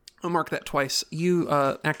I'll mark that twice. You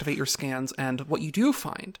activate your scans, and what you do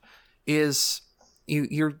find is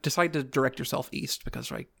you decide to direct yourself east,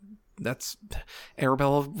 because that's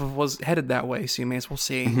Arabella was headed that way, so you may as well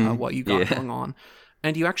see what you got going on.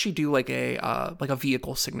 And you actually do a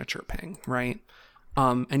vehicle signature ping, right?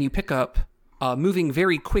 And you pick up moving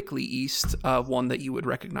very quickly east, one that you would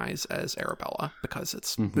recognize as Arabella, because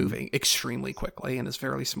it's moving extremely quickly and is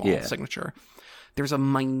very small signature. There's a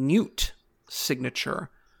minute signature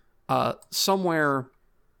somewhere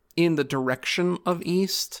in the direction of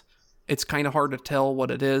east. It's kind of hard to tell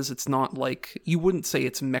what it is. It's not like, you wouldn't say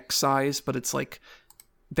it's mech size, but it's like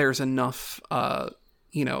there's enough,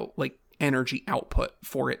 like energy output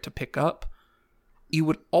for it to pick up. You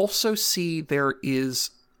would also see there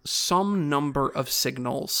is some number of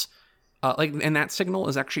signals, and that signal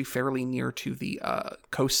is actually fairly near to the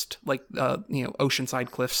coast, like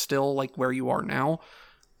oceanside cliffs, still like where you are now.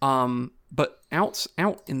 But out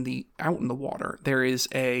in the water, there is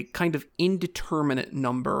a kind of indeterminate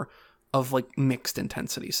number of like mixed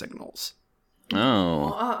intensity signals.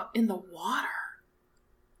 Oh, in the water.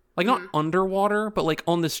 Like not underwater, but like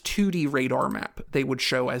on this 2D radar map, they would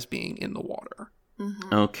show as being in the water.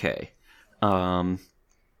 Mm-hmm. Okay. I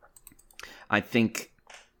think.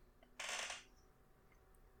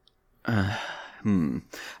 I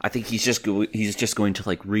think he's just going to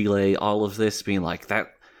like relay all of this, being like,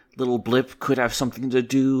 that little blip could have something to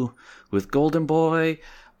do with Golden Boy,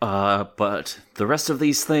 but the rest of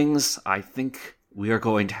these things, I think we're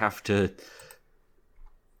going to have to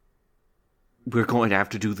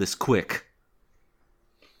do this quick.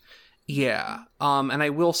 Yeah. And I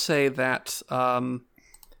will say that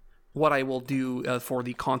what I will do for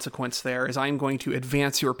the consequence there is I'm going to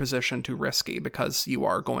advance your position to risky, because you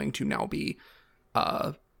are going to now be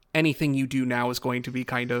anything you do now is going to be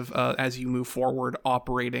kind of as you move forward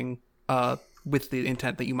operating with the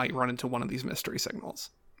intent that you might run into one of these mystery signals,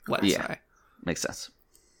 let's say. Makes sense.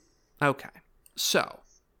 Okay. So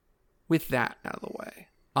with that out of the way,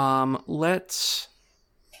 let's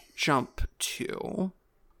jump to,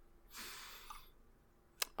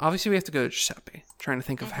 obviously we have to go to Giuseppe, trying to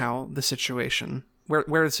think of how the situation,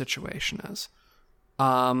 where the situation is.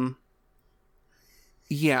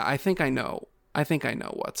 Yeah, I think I know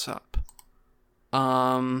what's up.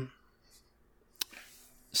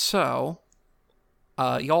 So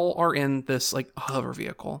y'all are in this like hover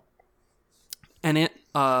vehicle, and it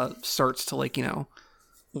starts to like,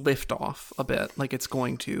 lift off a bit, like it's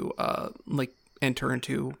going to like enter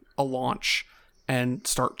into a launch and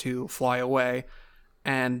start to fly away,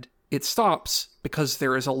 and it stops because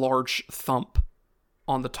there is a large thump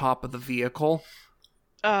on the top of the vehicle.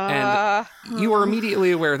 And you are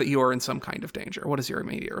immediately aware that you are in some kind of danger. What is your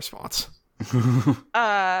immediate response?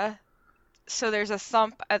 So there's a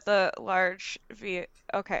thump at the large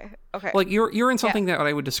Okay. Like you're in something that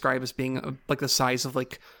I would describe as being like the size of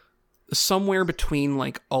like somewhere between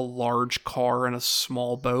like a large car and a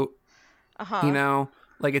small boat.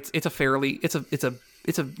 Like it's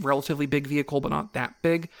a relatively big vehicle, but not that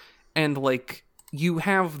big. And like you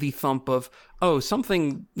have the thump of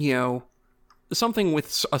something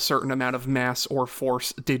with a certain amount of mass or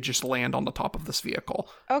force did just land on the top of this vehicle.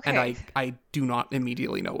 Okay. And I do not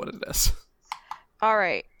immediately know what it is. All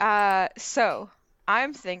right. So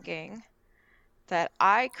I'm thinking that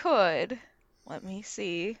I could, let me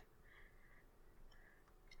see.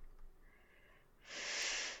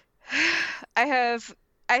 I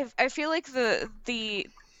feel like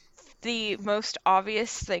the most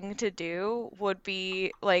obvious thing to do would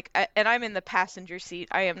be like, and I'm in the passenger seat.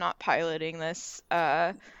 I am not piloting this.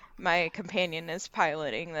 My companion is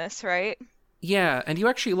piloting this, right? Yeah, and you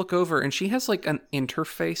actually look over and she has like an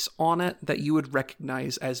interface on it that you would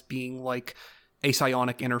recognize as being like a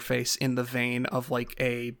psionic interface in the vein of like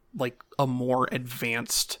a more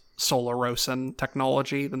advanced Solarosan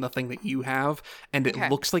technology than the thing that you have, and it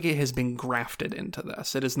looks like it has been grafted into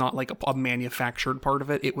this. It is not like a manufactured part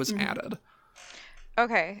of it. It was added.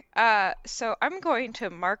 Okay. So I'm going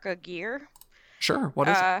to mark a gear. Sure. What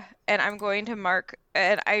is it? And I'm going to mark,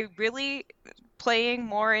 and I really, playing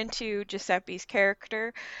more into Giuseppe's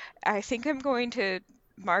character, I think I'm going to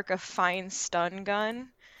mark a fine stun gun,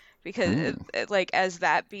 because like as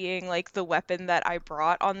that being like the weapon that I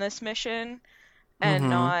brought on this mission, and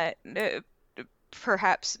not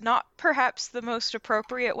perhaps the most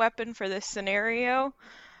appropriate weapon for this scenario,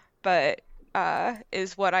 but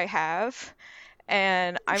is what I have.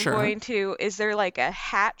 And I'm going to, is there like a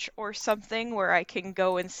hatch or something where I can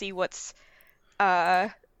go and see what's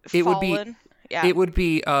fallen? It would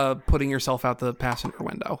be putting yourself out the passenger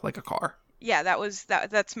window like a car. Yeah,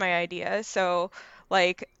 that's my idea. So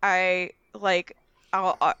like I'll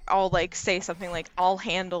like say something like, I'll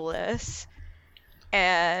handle this,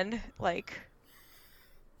 and like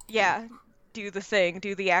do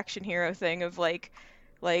the action hero thing of like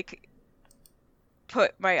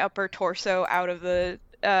put my upper torso out of the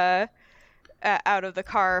out of the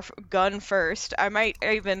car, gun first. I might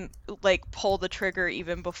even like pull the trigger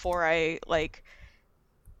even before I like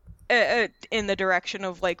in the direction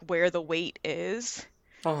of like where the weight is.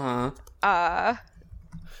 Uh-huh.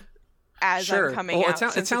 As Sure. I'm coming Well, out.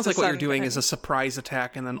 it since sounds it's like a what you're doing stun is gun. a surprise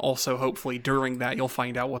attack, and then also hopefully during that you'll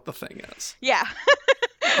find out what the thing is. Yeah.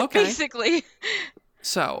 Okay. Basically.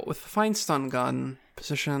 So, with the fine stun gun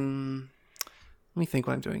position, let me think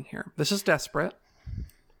what I'm doing here. This is desperate.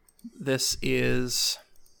 This is...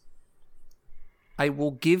 I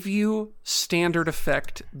will give you standard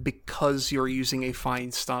effect because you're using a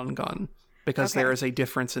fine stun gun, because Okay. there is a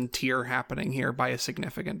difference in tier happening here by a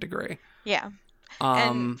significant degree. Yeah.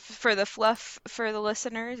 And for the fluff for the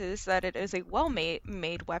listeners is that it is a well-made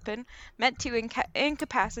weapon meant to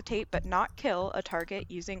incapacitate but not kill a target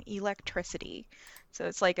using electricity. So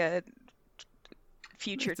it's like a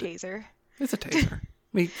future taser. It's a taser. I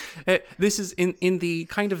mean, this is in the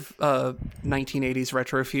kind of 1980s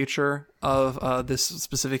retro future of this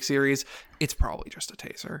specific series. It's probably just a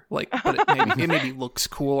taser. Like, but it maybe looks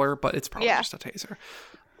cooler, but it's probably just a taser.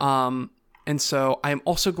 And so I'm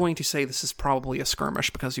also going to say this is probably a skirmish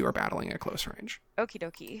because you are battling at close range. Okie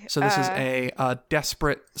dokie. So this is a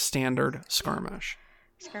desperate standard skirmish.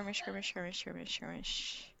 Skirmish.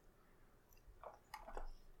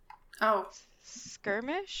 Oh,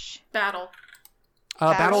 Skirmish? battle.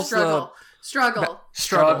 Battle's Struggle.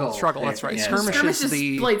 Struggle. struggle. That's right. Yeah. Skirmish Skirmish is is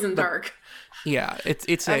the Blades in Dark. yeah.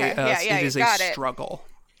 It's Okay. it is a got it. struggle,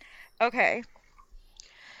 Okay.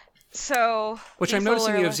 So which I'm lethal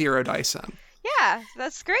noticing or you have less- 0 dice in. Yeah,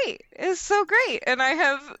 that's great. It's so great. And I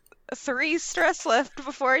have 3 stress left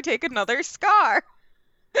before I take another scar.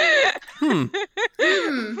 Hmm.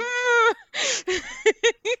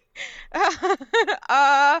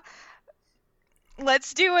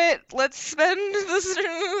 Let's do it. Let's spend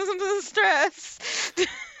the stress.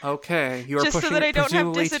 Okay, you are Just so pushing that it I don't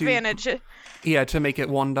have presumably disadvantage. to make it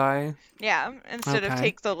 1 die. Yeah, instead of Okay.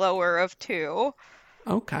 take the lower of 2.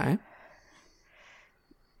 Okay.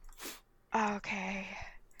 Okay.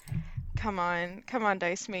 Come on,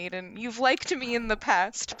 Dice Maiden. You've liked me in the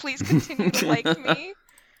past. Please continue to like me.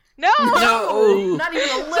 No! No! Not even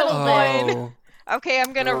a little bit. Oh, Okay,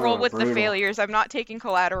 I'm gonna roll with the brutal. failures. I'm not taking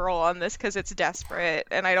collateral on this because it's desperate,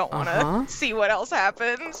 and I don't want to Uh-huh. see what else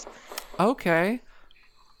happens. okay.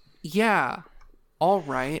 Yeah. All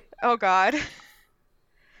right. Oh god.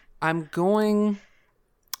 I'm going.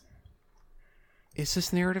 Is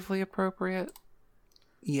this narratively appropriate?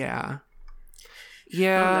 Yeah.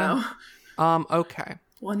 Yeah. Oh no. Okay.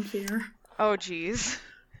 One fear. Oh jeez.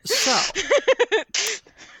 So,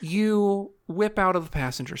 you whip out of the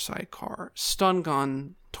passenger side car, stun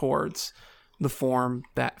gun towards the form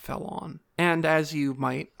that fell on. And as you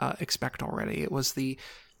might expect already, it was the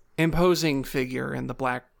imposing figure in the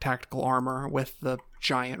black tactical armor with the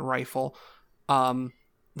giant rifle. The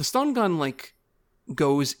stun gun, like,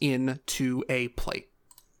 goes into a plate,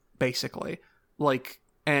 basically. Like,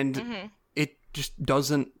 and it just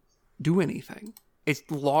doesn't do anything. It's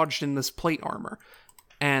lodged in this plate armor.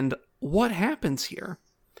 And what happens here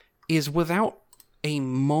is without a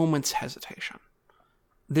moment's hesitation,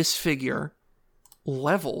 this figure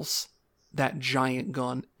levels that giant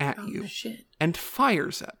gun at Oh you shit. and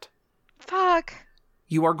fires it. Fuck.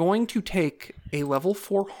 You are going to take a level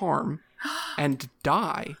 4 harm and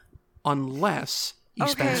die unless you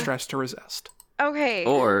spend Okay. stress to resist. Okay.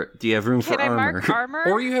 Or do you have room for Can I armor? mark armor?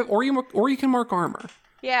 Or you can mark armor.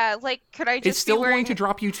 Yeah, like could I just It's still be wearing... going to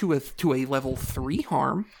drop you to a level 3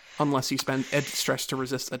 harm unless you spend stress to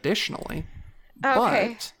resist additionally.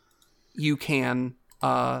 Okay. But you can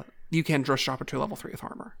just drop it to level 3 with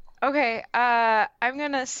armor. Okay, I'm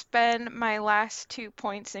gonna spend my last 2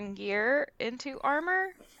 points in gear into armor.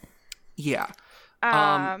 Yeah.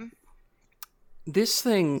 Um, This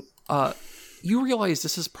thing, you realize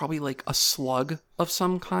this is probably like a slug of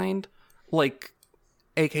some kind, like,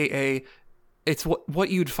 aka, it's what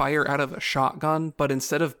you'd fire out of a shotgun, but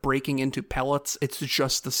instead of breaking into pellets, it's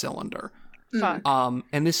just the cylinder. fuck.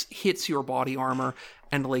 And this hits your body armor,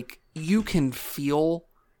 and like you can feel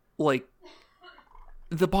like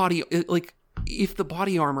the body, like if the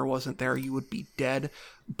body armor wasn't there, you would be dead.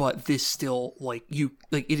 But this still, like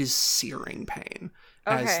it is searing pain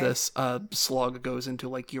as Okay. this slug goes into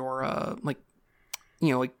like your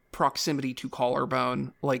like proximity to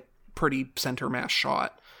collarbone, like pretty center mass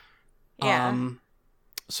shot. Yeah.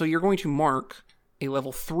 So you're going to mark a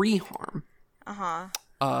level 3 harm,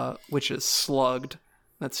 which is slugged.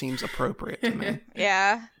 That seems appropriate to me.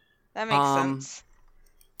 Yeah. That makes sense.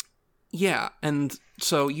 Yeah, and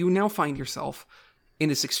so you now find yourself in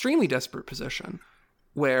this extremely desperate position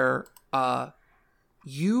where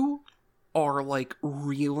you are like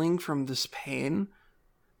reeling from this pain,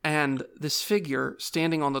 and this figure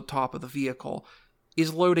standing on the top of the vehicle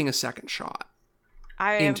is loading a second shot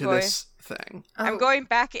into this thing. I'm going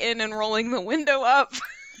back in and rolling the window up.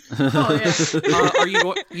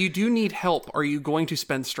 You do need help. Are you going to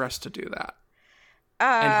spend stress to do that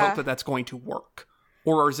and hope that that's going to work?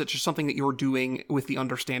 Or is it just something that you're doing with the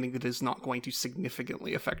understanding that it is not going to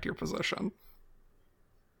significantly affect your position?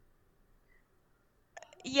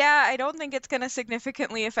 Yeah, I don't think it's going to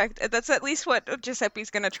significantly affect... That's at least what Giuseppe's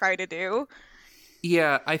going to try to do.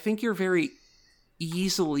 Yeah, I think you're very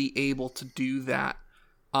easily able to do that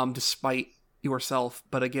despite yourself.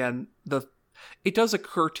 But again, it does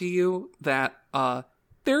occur to you that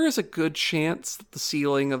there is a good chance that the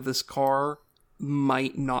ceiling of this car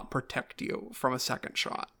might not protect you from a second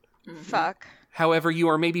shot. Mm-hmm. Fuck. However, you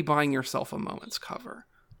are maybe buying yourself a moment's cover.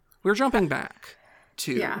 We're jumping back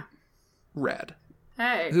to Red,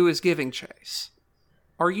 who is giving chase.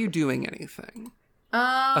 Are you doing anything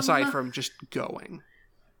aside from just going?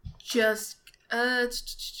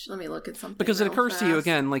 Let me look at something. Because it occurs to you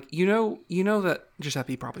again, like you know that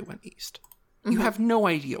Giuseppe probably went east. You have no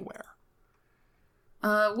idea where.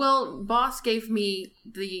 Well, Boss gave me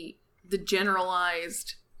the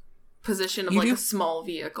generalized position of a small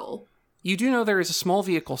vehicle. You do know there is a small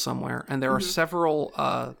vehicle somewhere, and there are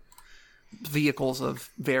several vehicles of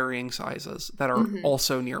varying sizes that are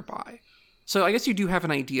also nearby. So I guess you do have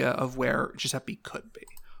an idea of where Giuseppe could be.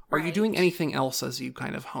 Are you doing anything else as you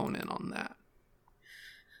kind of hone in on that?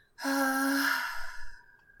 I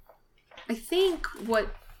think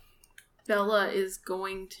what Bella is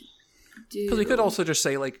going to do... Because we could also just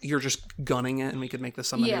say, like, you're just gunning it and we could make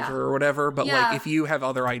this a maneuver or whatever. But, like, if you have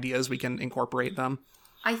other ideas, we can incorporate them.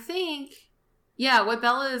 I think... Yeah, what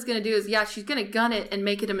Bella is going to do is, she's going to gun it and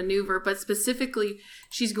make it a maneuver. But specifically,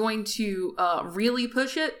 she's going to really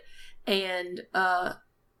push it and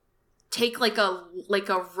take, like a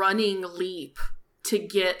running leap to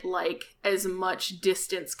get, like, as much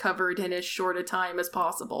distance covered in as short a time as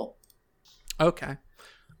possible. Okay.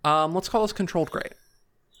 Let's call this controlled grade.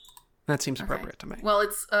 That seems appropriate to me. Well,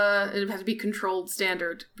 it has to be controlled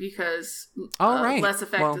standard because less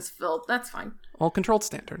effect is filled. That's fine. Well, controlled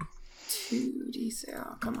standard. 2d6.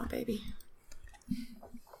 Oh, come on, baby.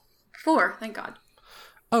 4, thank God.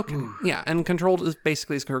 Okay. Yeah, and controlled is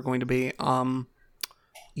basically going to be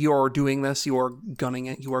you're doing this, you are gunning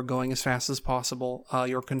it, you are going as fast as possible.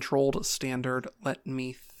 Your controlled standard, let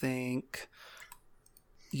me think.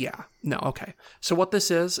 Yeah. No, okay. So what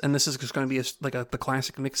this is, and this is just going to be the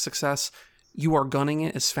classic mixed success, you are gunning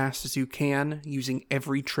it as fast as you can, using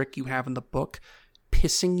every trick you have in the book,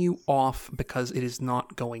 pissing you off because it is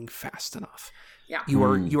not going fast enough. Yeah.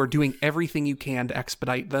 You are doing everything you can to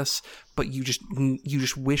expedite this, but you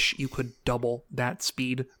just wish you could double that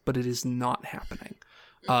speed, but it is not happening.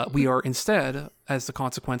 We are instead, as the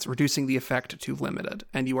consequence, reducing the effect to limited,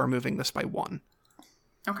 and you are moving this by 1.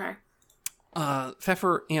 Okay.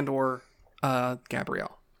 Pfeffer and or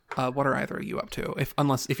Gabrielle, what are either of you up to?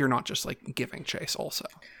 If you're not just like giving chase also.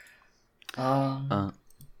 Let's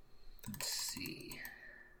see.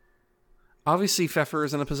 Obviously, Pfeffer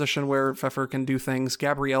is in a position where Pfeffer can do things.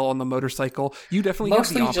 Gabrielle on the motorcycle, you definitely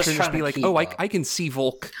have the option to just be like, I can see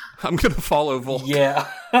Volk. I'm going to follow Volk. Yeah.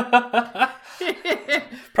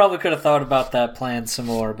 Probably could have thought about that plan some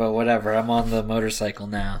more, but whatever. I'm on the motorcycle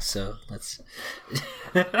now, so let's...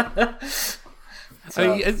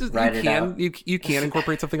 You can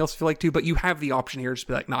incorporate something else if you like to, but you have the option here to just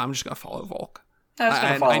be like, I'm just going to follow Volk.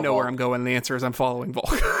 I know where I'm going. The answer is I'm following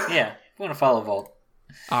Volk. Yeah, I'm going to follow Volk.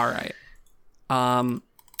 All right.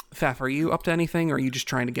 Pfeff, are you up to anything, or are you just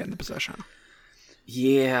trying to get into position?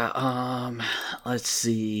 Yeah, let's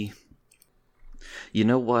see. You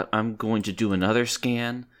know what? I'm going to do another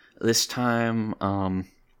scan. This time,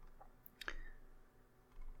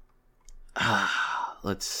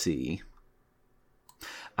 let's see.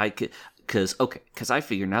 Because I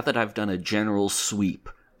figure now that I've done a general sweep,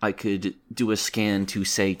 I could do a scan to,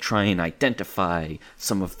 say, try and identify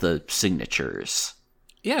some of the signatures.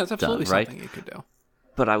 Yeah, it's absolutely something you could do.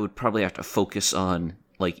 But I would probably have to focus on,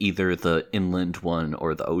 like, either the inland one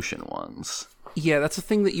or the ocean ones. Yeah, that's a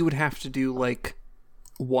thing that you would have to do, like,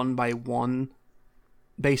 1 by 1,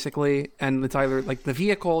 basically. And it's either, like, the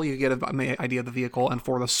vehicle, you get an idea of the vehicle, and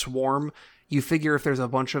for the swarm, you figure if there's a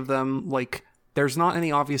bunch of them, like, there's not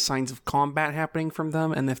any obvious signs of combat happening from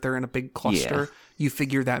them, and if they're in a big cluster, you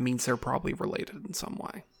figure that means they're probably related in some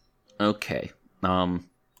way. Okay.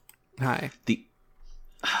 Hi.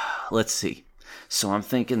 Let's see. So I'm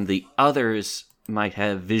thinking the others might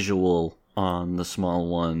have visual on the small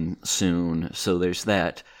one soon, so there's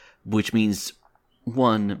that, which means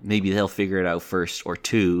one, maybe they'll figure it out first, or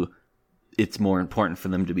two, it's more important for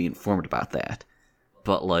them to be informed about that.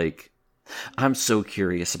 But, like, I'm so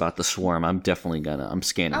curious about the swarm. I'm definitely I'm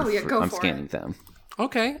scanning. I'm scanning them.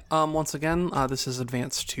 Okay. Once again, this is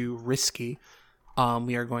advanced to risky.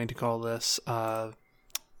 We are going to call this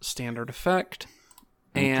standard effect,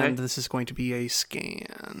 and this is going to be a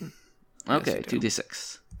scan. Okay, Yes,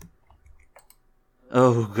 2d6.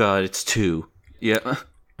 Oh god, it's 2. Yeah.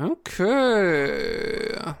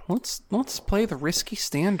 Okay. Let's play the risky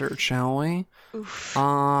standard, shall we? Oof.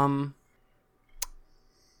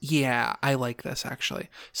 Yeah, I like this actually.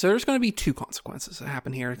 So there's going to be 2 consequences that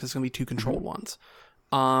happen here because there's going to be 2 controlled ones.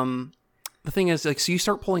 The thing is, like, so you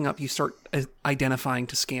start pulling up, you start identifying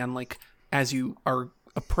to scan, like, as you are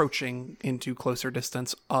approaching into closer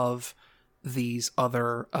distance of these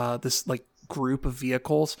other, this, like, group of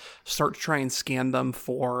vehicles, start to try and scan them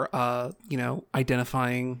for,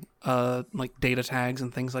 identifying, like, data tags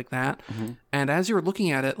and things like that. And as you're looking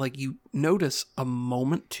at it, like, you notice a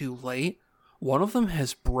moment too late, one of them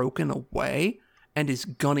has broken away and is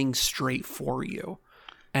gunning straight for you.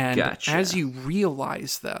 And as you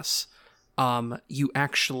realize this, you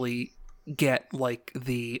actually get, like,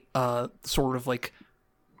 the, sort of, like,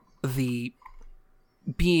 the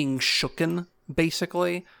being shooken,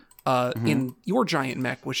 basically, in your giant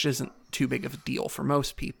mech, which isn't too big of a deal for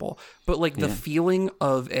most people, but, like, the feeling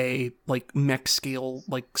of a, like, mech scale,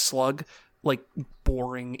 like, slug, like,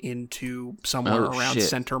 boring into somewhere around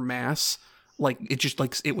center mass, like, it just,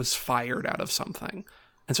 like, it was fired out of something.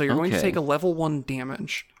 And so you're going to take a level 1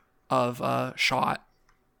 damage of shot,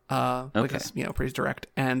 because, pretty direct.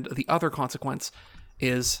 And the other consequence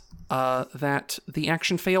is that the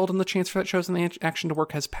action failed and the chance for that chosen action to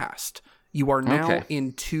work has passed. You are now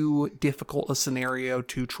in too difficult a scenario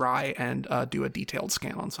to try and do a detailed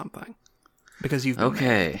scan on something. Because you've been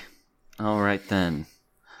made. All right, then.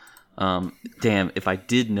 Damn, if I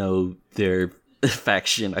did know their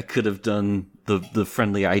faction, I could have done the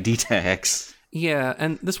friendly ID tags. Yeah,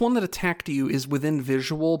 and this one that attacked you is within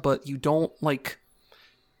visual, but you don't, like...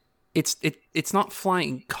 It's not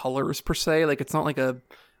flying colors, per se. Like, it's not like a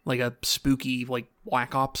spooky, like,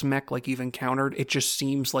 Black Ops mech like you've encountered. It just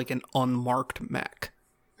seems like an unmarked mech.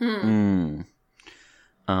 I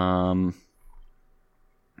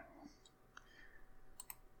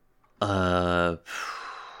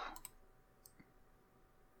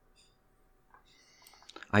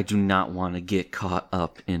do not want to get caught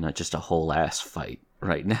up in just a whole ass fight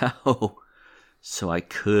right now. So I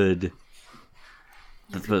could...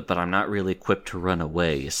 But I'm not really equipped to run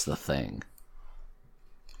away, is the thing.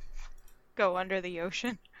 Go under the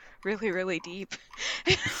ocean. Really, really deep.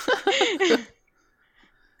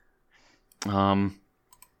 I'm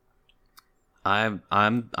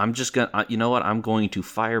just gonna... You know what? I'm going to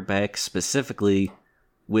fire back specifically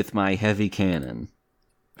with my heavy cannon.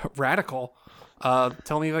 Radical.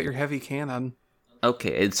 Tell me about your heavy cannon.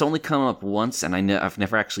 Okay, it's only come up once, and I've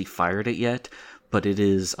never actually fired it yet, but it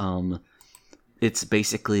is, it's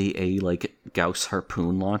basically a, like, Gauss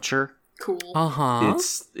harpoon launcher. Cool. Uh-huh.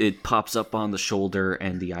 It pops up on the shoulder,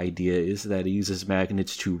 and the idea is that it uses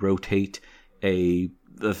magnets to rotate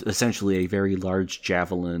essentially a very large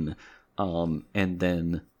javelin, and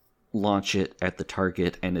then launch it at the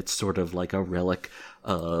target, and it's sort of like a relic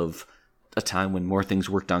of a time when more things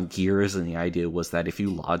worked on gears, and the idea was that if you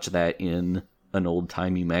lodge that in an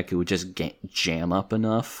old-timey mech, it would just jam up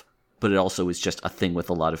enough. But it also is just a thing with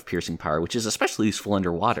a lot of piercing power, which is especially useful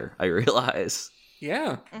underwater, I realize.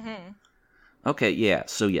 Yeah. Mm-hmm. Okay, yeah,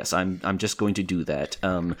 so yes, I'm just going to do that.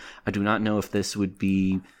 I do not know if this would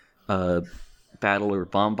be battle or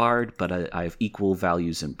bombard, but I have equal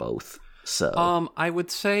values in both. So I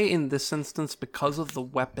would say in this instance, because of the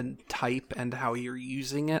weapon type and how you're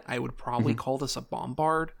using it, I would probably call this a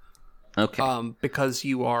bombard. Okay. Because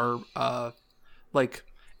you are like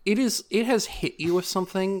it has hit you with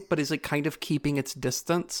something, but is like kind of keeping its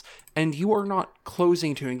distance, and you are not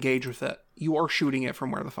closing to engage with it. You are shooting it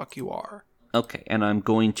from where the fuck you are. Okay, and I'm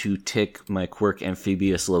going to tick my quirk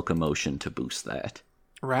amphibious locomotion to boost that.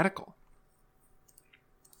 Radical.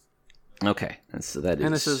 Okay, and so that is...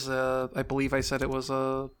 And this is, I believe I said it was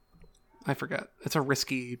I forget. It's a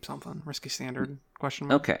risky something. Risky standard, question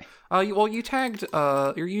mark. Okay. You tagged,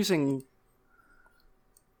 you're using...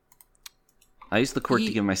 I used the quirk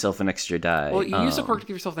to give myself an extra die. Well, you use the quirk to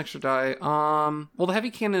give yourself an extra die. Well, the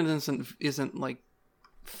heavy cannon isn't like,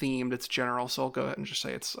 themed, it's general, so I'll go ahead and just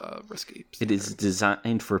say it's risky standard. It is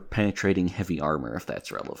designed for penetrating heavy armor, if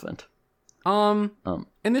that's relevant. In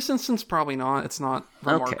this instance, probably not. It's not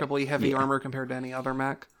remarkably heavy armor compared to any other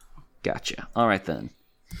mech. Gotcha. All right, then.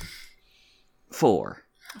 4.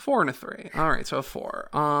 A 4 and a 3. All right, so a 4.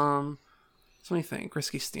 So let me think.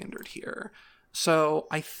 Risky standard here. So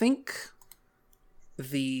I think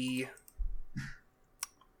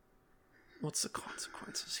what's the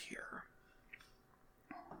consequences here?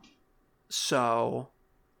 So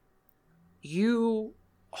you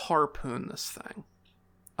harpoon this thing.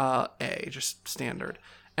 Just standard.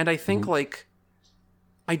 And I think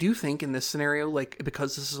I do think in this scenario, like,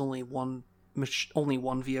 because this is only one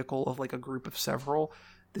vehicle of like a group of several,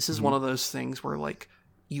 this is one of those things where like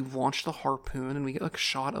you launch the harpoon and we get like a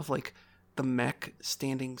shot of like the mech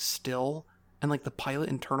standing still and like the pilot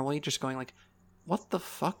internally just going like, what the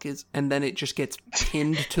fuck is, and then it just gets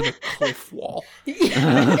pinned to the cliff wall.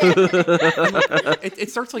 It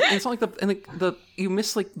starts like, it's not like the you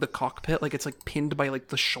miss like the cockpit, like it's like pinned by like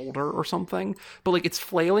the shoulder or something, but like it's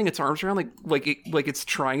flailing its arms around like it's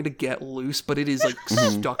trying to get loose, but it is like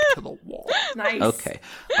stuck to the wall. Nice. Okay.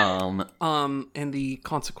 And the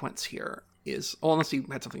consequence here is, unless you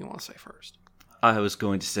had something you want to say first. I was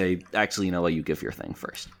going to say, actually, you know what? You give your thing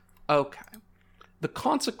first. Okay. The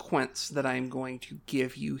consequence that I'm going to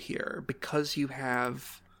give you here, because you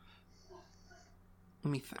have...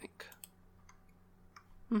 Let me think.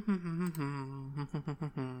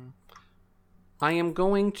 I am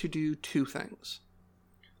going to do two things.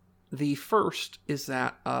 The first is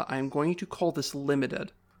that I'm going to call this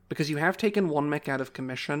limited, because you have taken one mech out of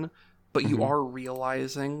commission, but you are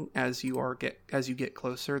realizing as you get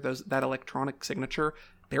closer, that electronic signature,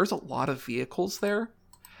 there's a lot of vehicles there.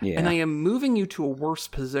 Yeah. And I am moving you to a worse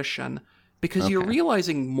position because you're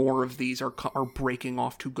realizing more of these are breaking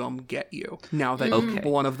off to come get you now that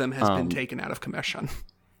one of them has been taken out of commission.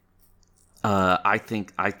 I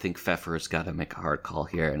think Pfeffer's got to make a hard call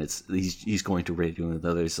here, and he's going to radio with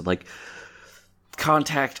others like,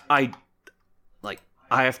 contact. I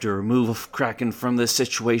have to remove Kraken from this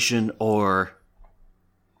situation, or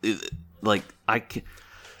like I can.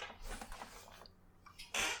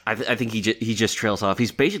 I think he just trails off.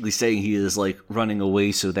 He's basically saying he is like running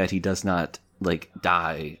away so that he does not like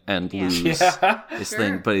die and lose his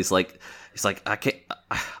thing. But he's like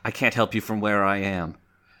I can't help you from where I am.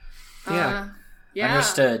 Yeah.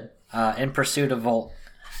 Understood. In pursuit of Volt.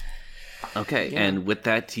 Okay, and with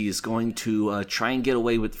that, he is going to try and get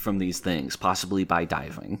away from these things, possibly by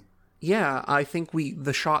diving. Yeah, I think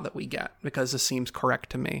the shot that we get, because this seems correct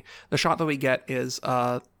to me, the shot that we get is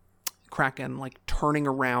Kraken like turning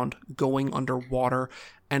around, going underwater,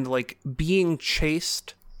 and like being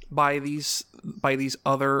chased by these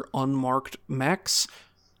other unmarked mechs,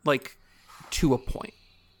 like to a point.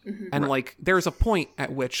 And like there's a point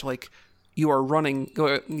at which like you are running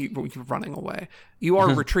away. You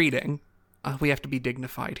are retreating. We have to be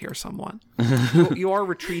dignified here somewhat. You are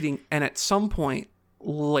retreating, and at some point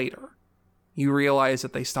later, you realize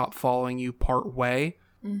that they stop following you part way,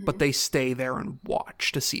 but they stay there and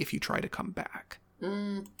watch to see if you try to come back.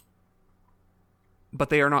 But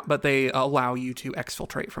they are not. But they allow you to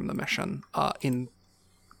exfiltrate from the mission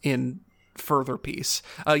in further peace.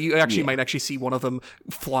 You actually might actually see one of them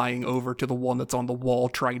flying over to the one that's on the wall,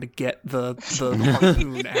 trying to get the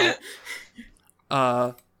harpoon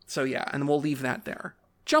out. So yeah, and we'll leave that there.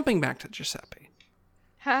 Jumping back to Giuseppe.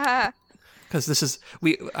 Haha. Because this is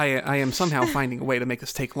I am somehow finding a way to make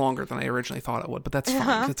this take longer than I originally thought it would, but that's fine.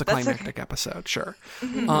 'Cause it's a climactic episode, sure.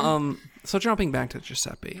 So jumping back to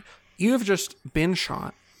Giuseppe, you have just been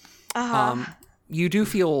shot. You do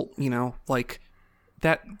feel, like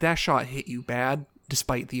that shot hit you bad,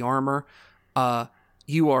 despite the armor.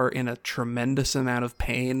 You are in a tremendous amount of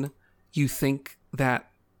pain. You think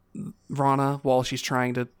that Rana, while she's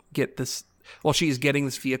trying to get this. Well, she is getting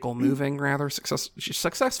this vehicle moving rather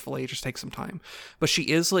successfully. It just takes some time. But she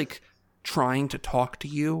is, like, trying to talk to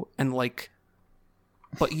you, and, like...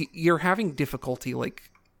 But you're having difficulty,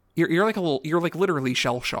 like... You're like you're, like, literally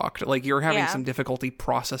shell-shocked. Like, you're having some difficulty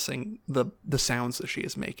processing the sounds that she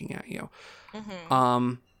is making at you.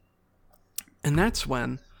 And that's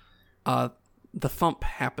when the thump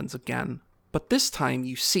happens again. But this time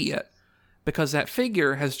you see it, because that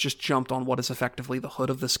figure has just jumped on what is effectively the hood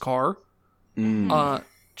of this car.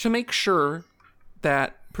 To make sure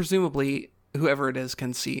that presumably whoever it is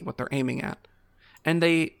can see what they're aiming at. And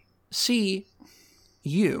they see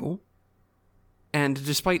you, and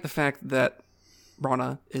despite the fact that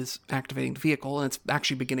Rana is activating the vehicle and it's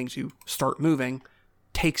actually beginning to start moving,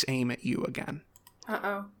 takes aim at you again.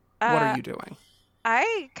 Uh-oh. What are you doing?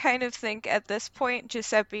 I kind of think at this point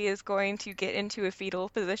Giuseppe is going to get into a fetal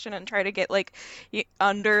position and try to get like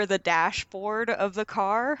under the dashboard of the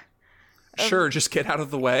car. Sure, just get out of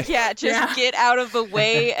the way. Yeah, just get out of the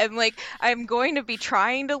way, and like I'm going to be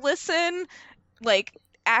trying to listen, like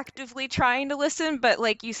actively trying to listen, but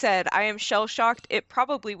like you said, I am shell-shocked. It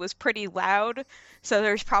probably was pretty loud, so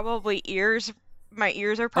there's probably ears. My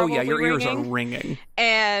ears are Oh probably yeah, your ears are ringing. ringing.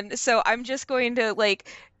 And so I'm just going to like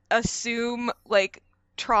assume like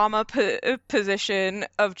trauma position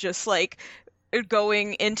of just like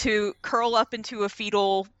going into curl up into a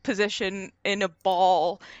fetal position in a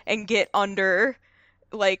ball and get under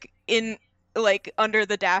like in like under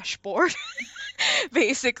the dashboard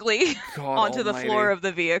basically God onto the almighty. floor of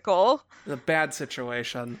the vehicle. A bad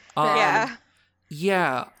situation. Yeah.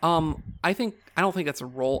 Yeah. I don't think that's a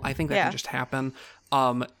roll. I think that Yeah. can just happen.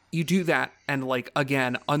 You do that, and like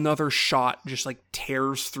again, another shot just like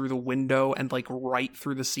tears through the window and like right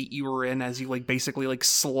through the seat you were in as you like basically like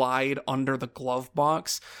slide under the glove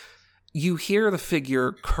box. You hear the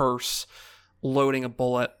figure curse, loading a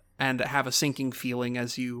bullet, and have a sinking feeling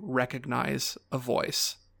as you recognize a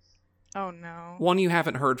voice. Oh no. One you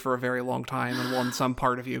haven't heard for a very long time, and one some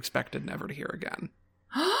part of you expected never to hear again.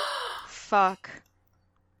 Fuck.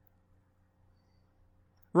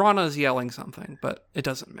 Rana's yelling something, but it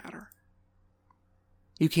doesn't matter.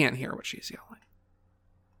 You can't hear what she's yelling.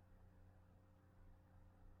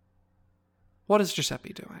 What is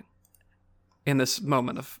Giuseppe doing in this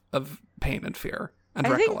moment of pain and fear and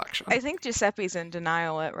recollection? I think Giuseppe's in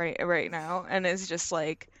denial right now and is just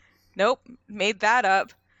like, nope, made that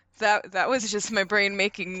up. That was just my brain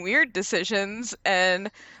making weird decisions, and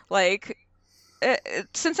like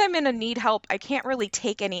since I'm in a need help, I can't really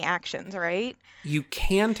take any actions, right? You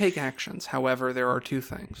can take actions, however, there are two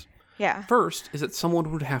things. Yeah. First is that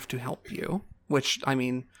someone would have to help you, which, I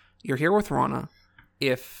mean, you're here with Rana.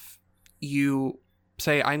 If you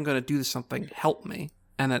say, I'm going to do something, help me,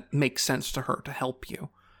 and it makes sense to her to help you,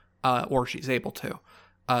 or she's able to,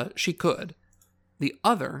 she could. The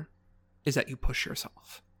other is that you push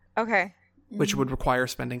yourself, Okay. which would require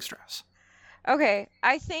spending stress. Okay.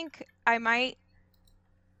 I think I might,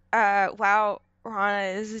 while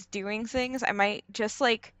Rana is doing things, I might just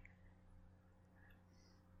like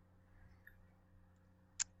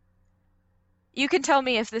you can tell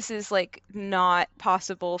me if this is like not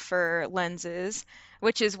possible for lenses,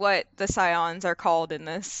 which is what the scions are called in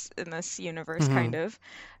this universe, kind of.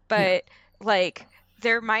 But like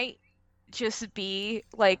there might just be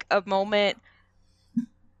like a moment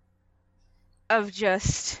of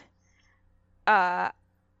just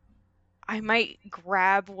I might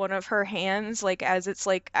grab one of her hands like as it's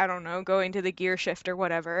like, I don't know, going to the gear shift or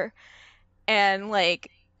whatever, and like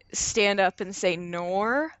stand up and say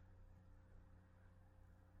Nor,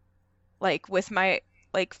 like with my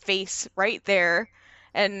like face right there,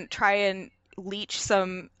 and try and leech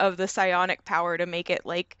some of the psionic power to make it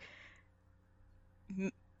like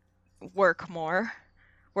work harder.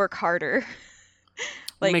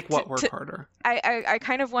 Like Make what work harder? I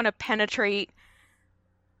kind of want to penetrate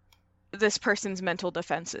this person's mental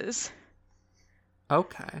defenses.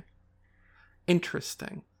 Okay.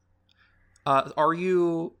 Interesting. Are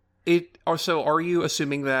you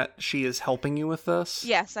assuming that she is helping you with this?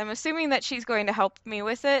 Yes, I'm assuming that she's going to help me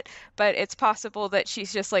with it, but it's possible that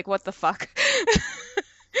she's just like, what the fuck?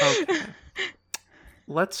 Okay.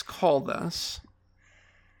 Let's call this.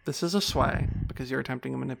 This is a sway because you're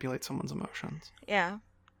attempting to manipulate someone's emotions. Yeah.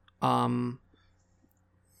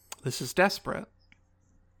 This is desperate.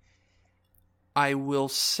 I will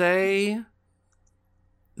say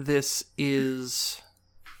this is...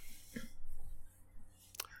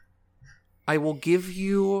 I will give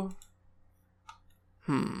you...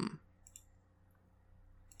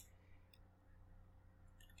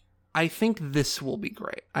 I think this will be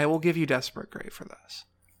great. I will give you desperate great for this.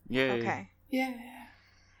 Yay. Okay. Yeah.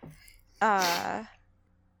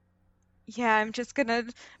 Yeah, I'm just gonna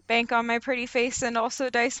bank on my pretty face and also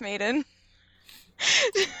Dice Maiden.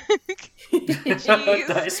 Jeez.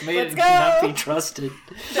 Dice Maiden Let's cannot go. be trusted.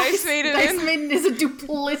 Dice Maiden. Dice Maiden is a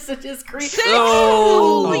duplicitous creature.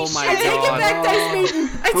 Oh, Holy my I take it God. back, Dice Maiden.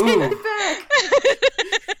 I take it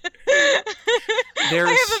back. There's...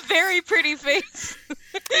 I have a very pretty face.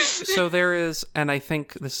 So there is, and I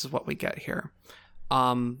think this is what we get here.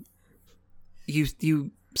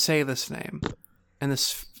 You say this name, and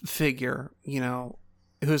this figure,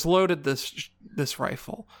 who's loaded this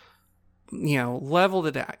rifle, leveled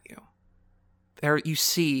it at you. There you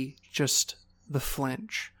see just the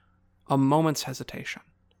flinch, a moment's hesitation,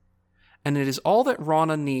 and it is all that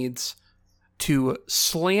Rana needs to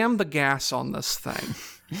slam the gas on this thing,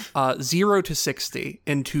 0 to 60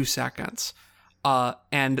 in 2 seconds.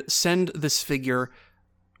 And send this figure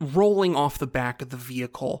rolling off the back of the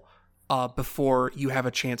vehicle before you have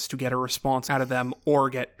a chance to get a response out of them or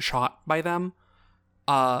get shot by them.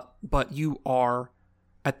 But you are,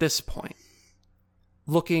 at this point,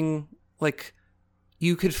 looking like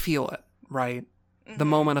you could feel it, right? The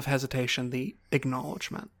moment of hesitation, the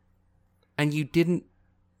acknowledgement. And you didn't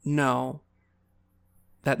know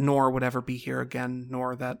that Nor would ever be here again,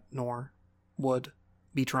 nor that Nor would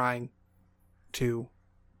be trying to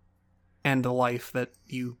end a life that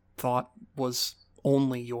you thought was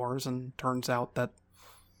only yours, and turns out that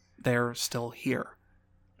they're still here.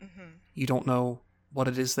 You don't know what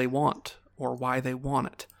it is they want or why they want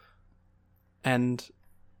it. And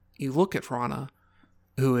you look at Rana,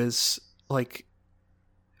 who is like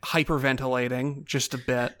hyperventilating just a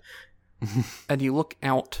bit, and you look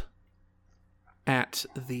out at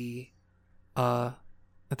the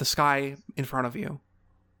sky in front of you,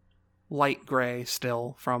 light gray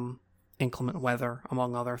still from inclement weather,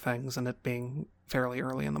 among other things, and it being fairly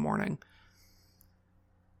early in the morning.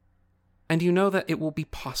 And you know that it will be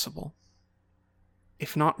possible,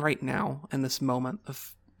 if not right now, in this moment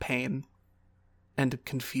of pain and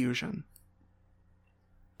confusion,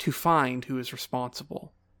 to find who is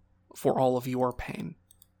responsible for all of your pain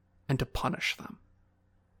and to punish them.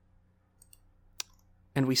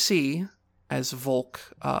 And we see, as Volk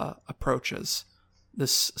approaches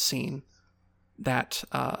this scene, that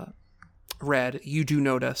Red, you do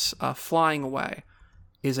notice flying away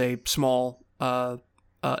is a small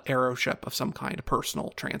aeroship of some kind, a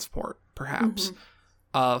personal transport, perhaps.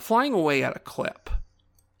 Flying away at a clip.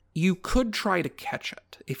 You could try to catch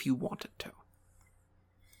it if you wanted to.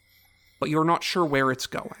 But you're not sure where it's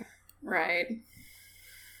going. Right.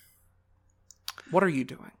 What are you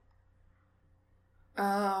doing?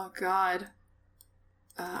 Oh, God.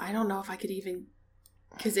 I don't know if I could even...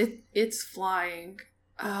 Because it's flying.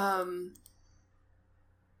 I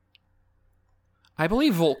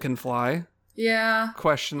believe Volk can fly. Yeah.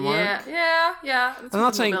 Question mark. Yeah. I'm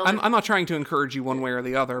not saying... I'm not trying to encourage you one way or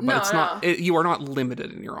the other, but No, it's not... you are not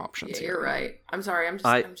limited in your options Yeah, here. you're right. I'm sorry. I'm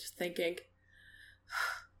just thinking.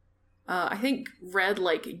 I think Red,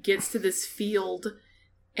 like, gets to this field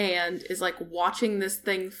and is, like, watching this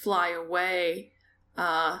thing fly away,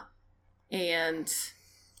 and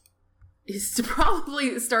is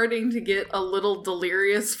probably starting to get a little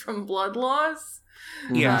delirious from blood loss.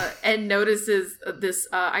 Yeah. And notices this,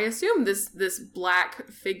 I assume this black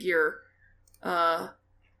figure,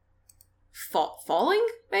 falling,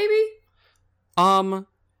 maybe?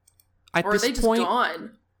 At or this are they just point,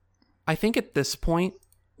 gone? I think at this point,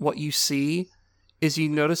 what you see is you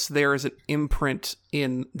notice there is an imprint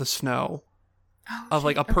in the snow of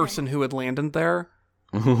like a person who had landed there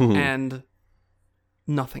and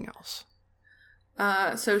nothing else.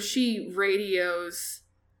 So she radios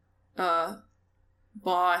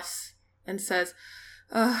boss and says,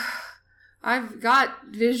 I've got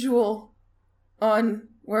visual on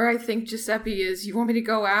where I think Giuseppe is. You want me to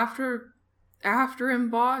go after him,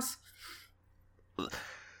 boss?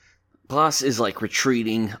 Boss is like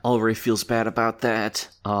retreating. Already feels bad about that.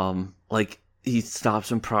 Like he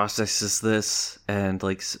stops and processes this, and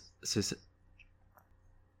like says,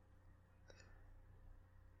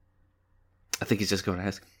 I think he's just going to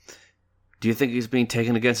ask, "Do you think he's being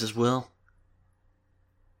taken against his will?"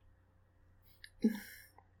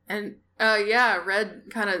 And yeah, Red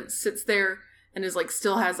kind of sits there and is like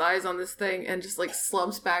still has eyes on this thing and just like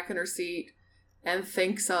slumps back in her seat and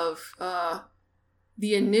thinks of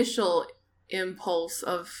the initial impulse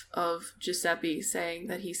of Giuseppe saying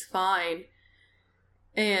that he's fine,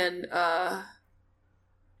 and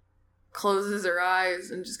closes her eyes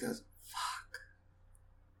and just goes, fuck.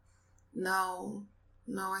 No,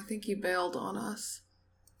 I think he bailed on us.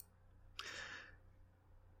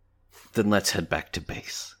 Then let's head back to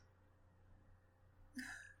base.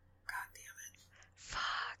 God damn it.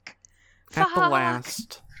 Fuck. At the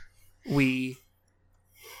last, we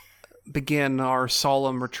begin our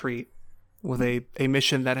solemn retreat with a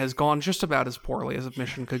mission that has gone just about as poorly as a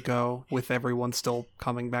mission could go, with everyone still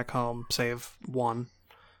coming back home, save one.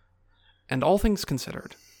 And all things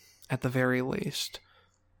considered, at the very least,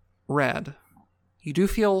 Red, you do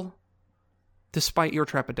feel, despite your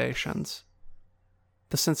trepidations,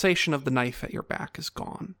 the sensation of the knife at your back is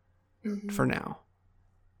gone for now.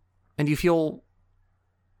 And you feel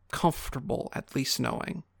comfortable, at least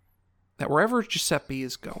knowing that wherever Giuseppe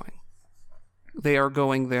is going, they are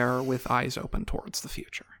going there with eyes open towards the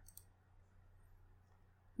future.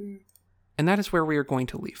 And that is where we are going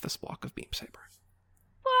to leave this block of Beam Saber.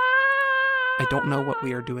 I don't know what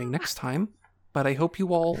we are doing next time, but I hope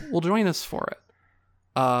you all will join us for it.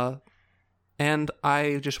 And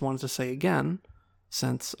I just wanted to say again,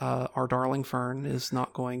 since our darling Fern is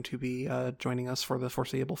not going to be joining us for the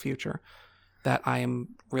foreseeable future, that I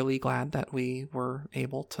am really glad that we were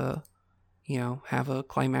able to, have a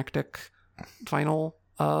climactic final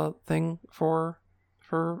thing for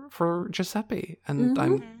Giuseppe, and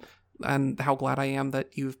and how glad I am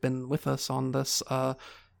that you've been with us on this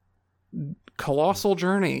colossal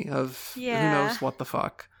journey of who knows what the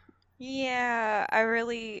fuck. Yeah, I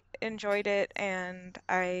really enjoyed it, and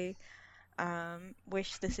I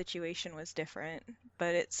wish the situation was different,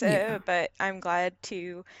 but but I'm glad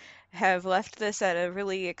to have left this at a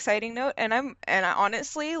really exciting note, and I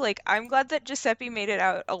honestly, like, I'm glad that Giuseppe made it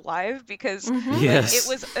out alive, because Yes. it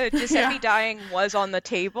was Giuseppe dying was on the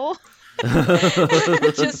table.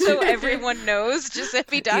 Just so everyone knows,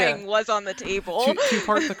 Giuseppe dying was on the table. To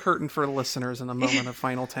part the curtain for listeners in a moment of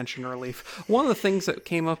final tension relief, one of the things that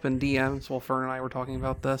came up in DMs while Fern and I were talking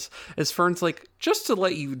about this is Fern's like, just to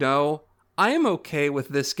let you know, I am okay with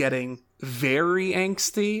this getting very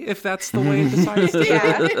angsty if that's the way it decides to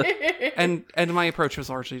go. And my approach was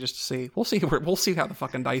largely just to see, we'll see how the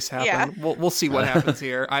fucking dice happen. Yeah. We'll see what happens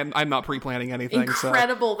here. I'm not pre-planning anything.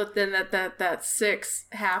 Incredible that then that 6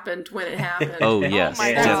 happened when it happened. Oh yes,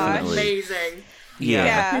 my That's definitely. amazing.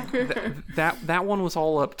 Yeah. That one was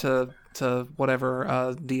all up to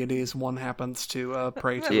whatever deities one happens to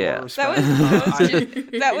pray to. Yeah. Or respect.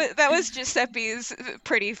 That was Giuseppe's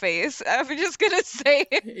pretty face. I'm just gonna say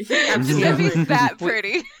Absolutely. Giuseppe's that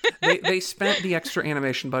pretty. They spent the extra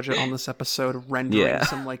animation budget on this episode rendering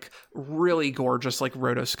some like really gorgeous like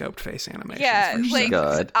rotoscoped face animations. Yeah, for like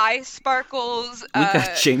God. eye sparkles. We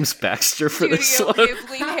got James Baxter for this Studio one.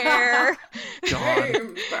 Ghibli hair. God.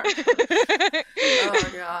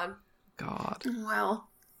 Oh God. well.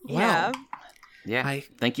 Yeah. Yeah.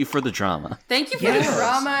 Thank you for the drama. Thank you for Yes. the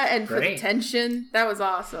drama and for the Great. tension. That was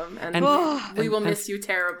awesome, and we will miss you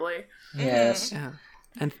terribly. Yes. Yeah.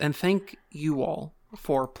 And thank you all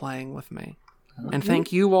for playing with me. And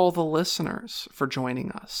thank you all the listeners for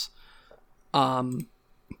joining us.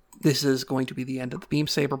 This is going to be the end of the Beam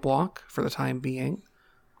Saber block for the time being.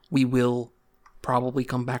 We will probably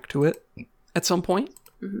come back to it at some point.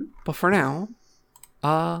 But for now,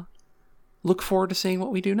 look forward to seeing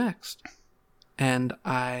what we do next. And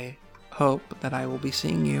I hope that I will be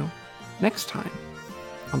seeing you next time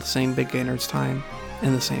on the same Big Gay Nerds time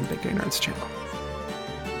in the same Big Gay Nerds channel.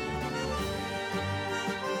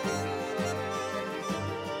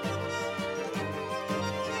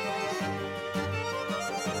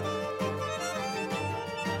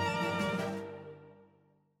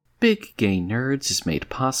 Big Gay Nerds is made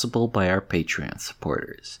possible by our Patreon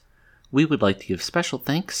supporters. We would like to give special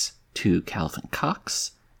thanks to Calvin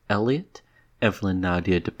Cox, Elliot, Evelyn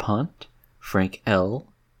Nadia DuPont, Frank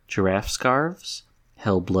L., Giraffe Scarves,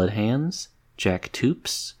 Hellblood Hands, Jack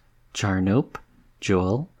Toops, Jarnope,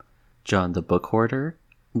 Joel, John the Book Hoarder,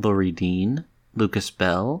 Lori Dean, Lucas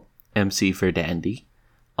Bell, MC Verdandi,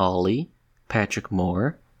 Ollie, Patrick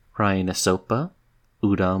Moore, Ryan Asopa,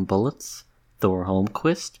 Udon Bullets, Thor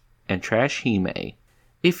Holmquist, and Trash Hime.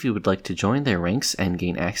 If you would like to join their ranks and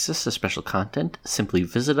gain access to special content, simply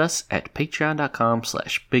visit us at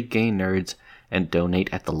patreon.com/biggaynerds and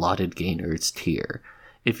donate at the Lauded Gay Nerds tier.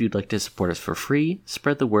 If you'd like to support us for free,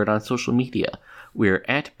 spread the word on social media. We're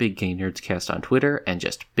at Big Gay Nerds Cast on Twitter and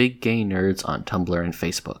just Big Gay Nerds on Tumblr and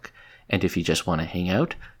Facebook. And if you just want to hang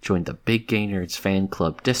out, join the Big Gay Nerds Fan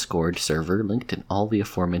Club Discord server linked in all the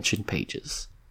aforementioned pages.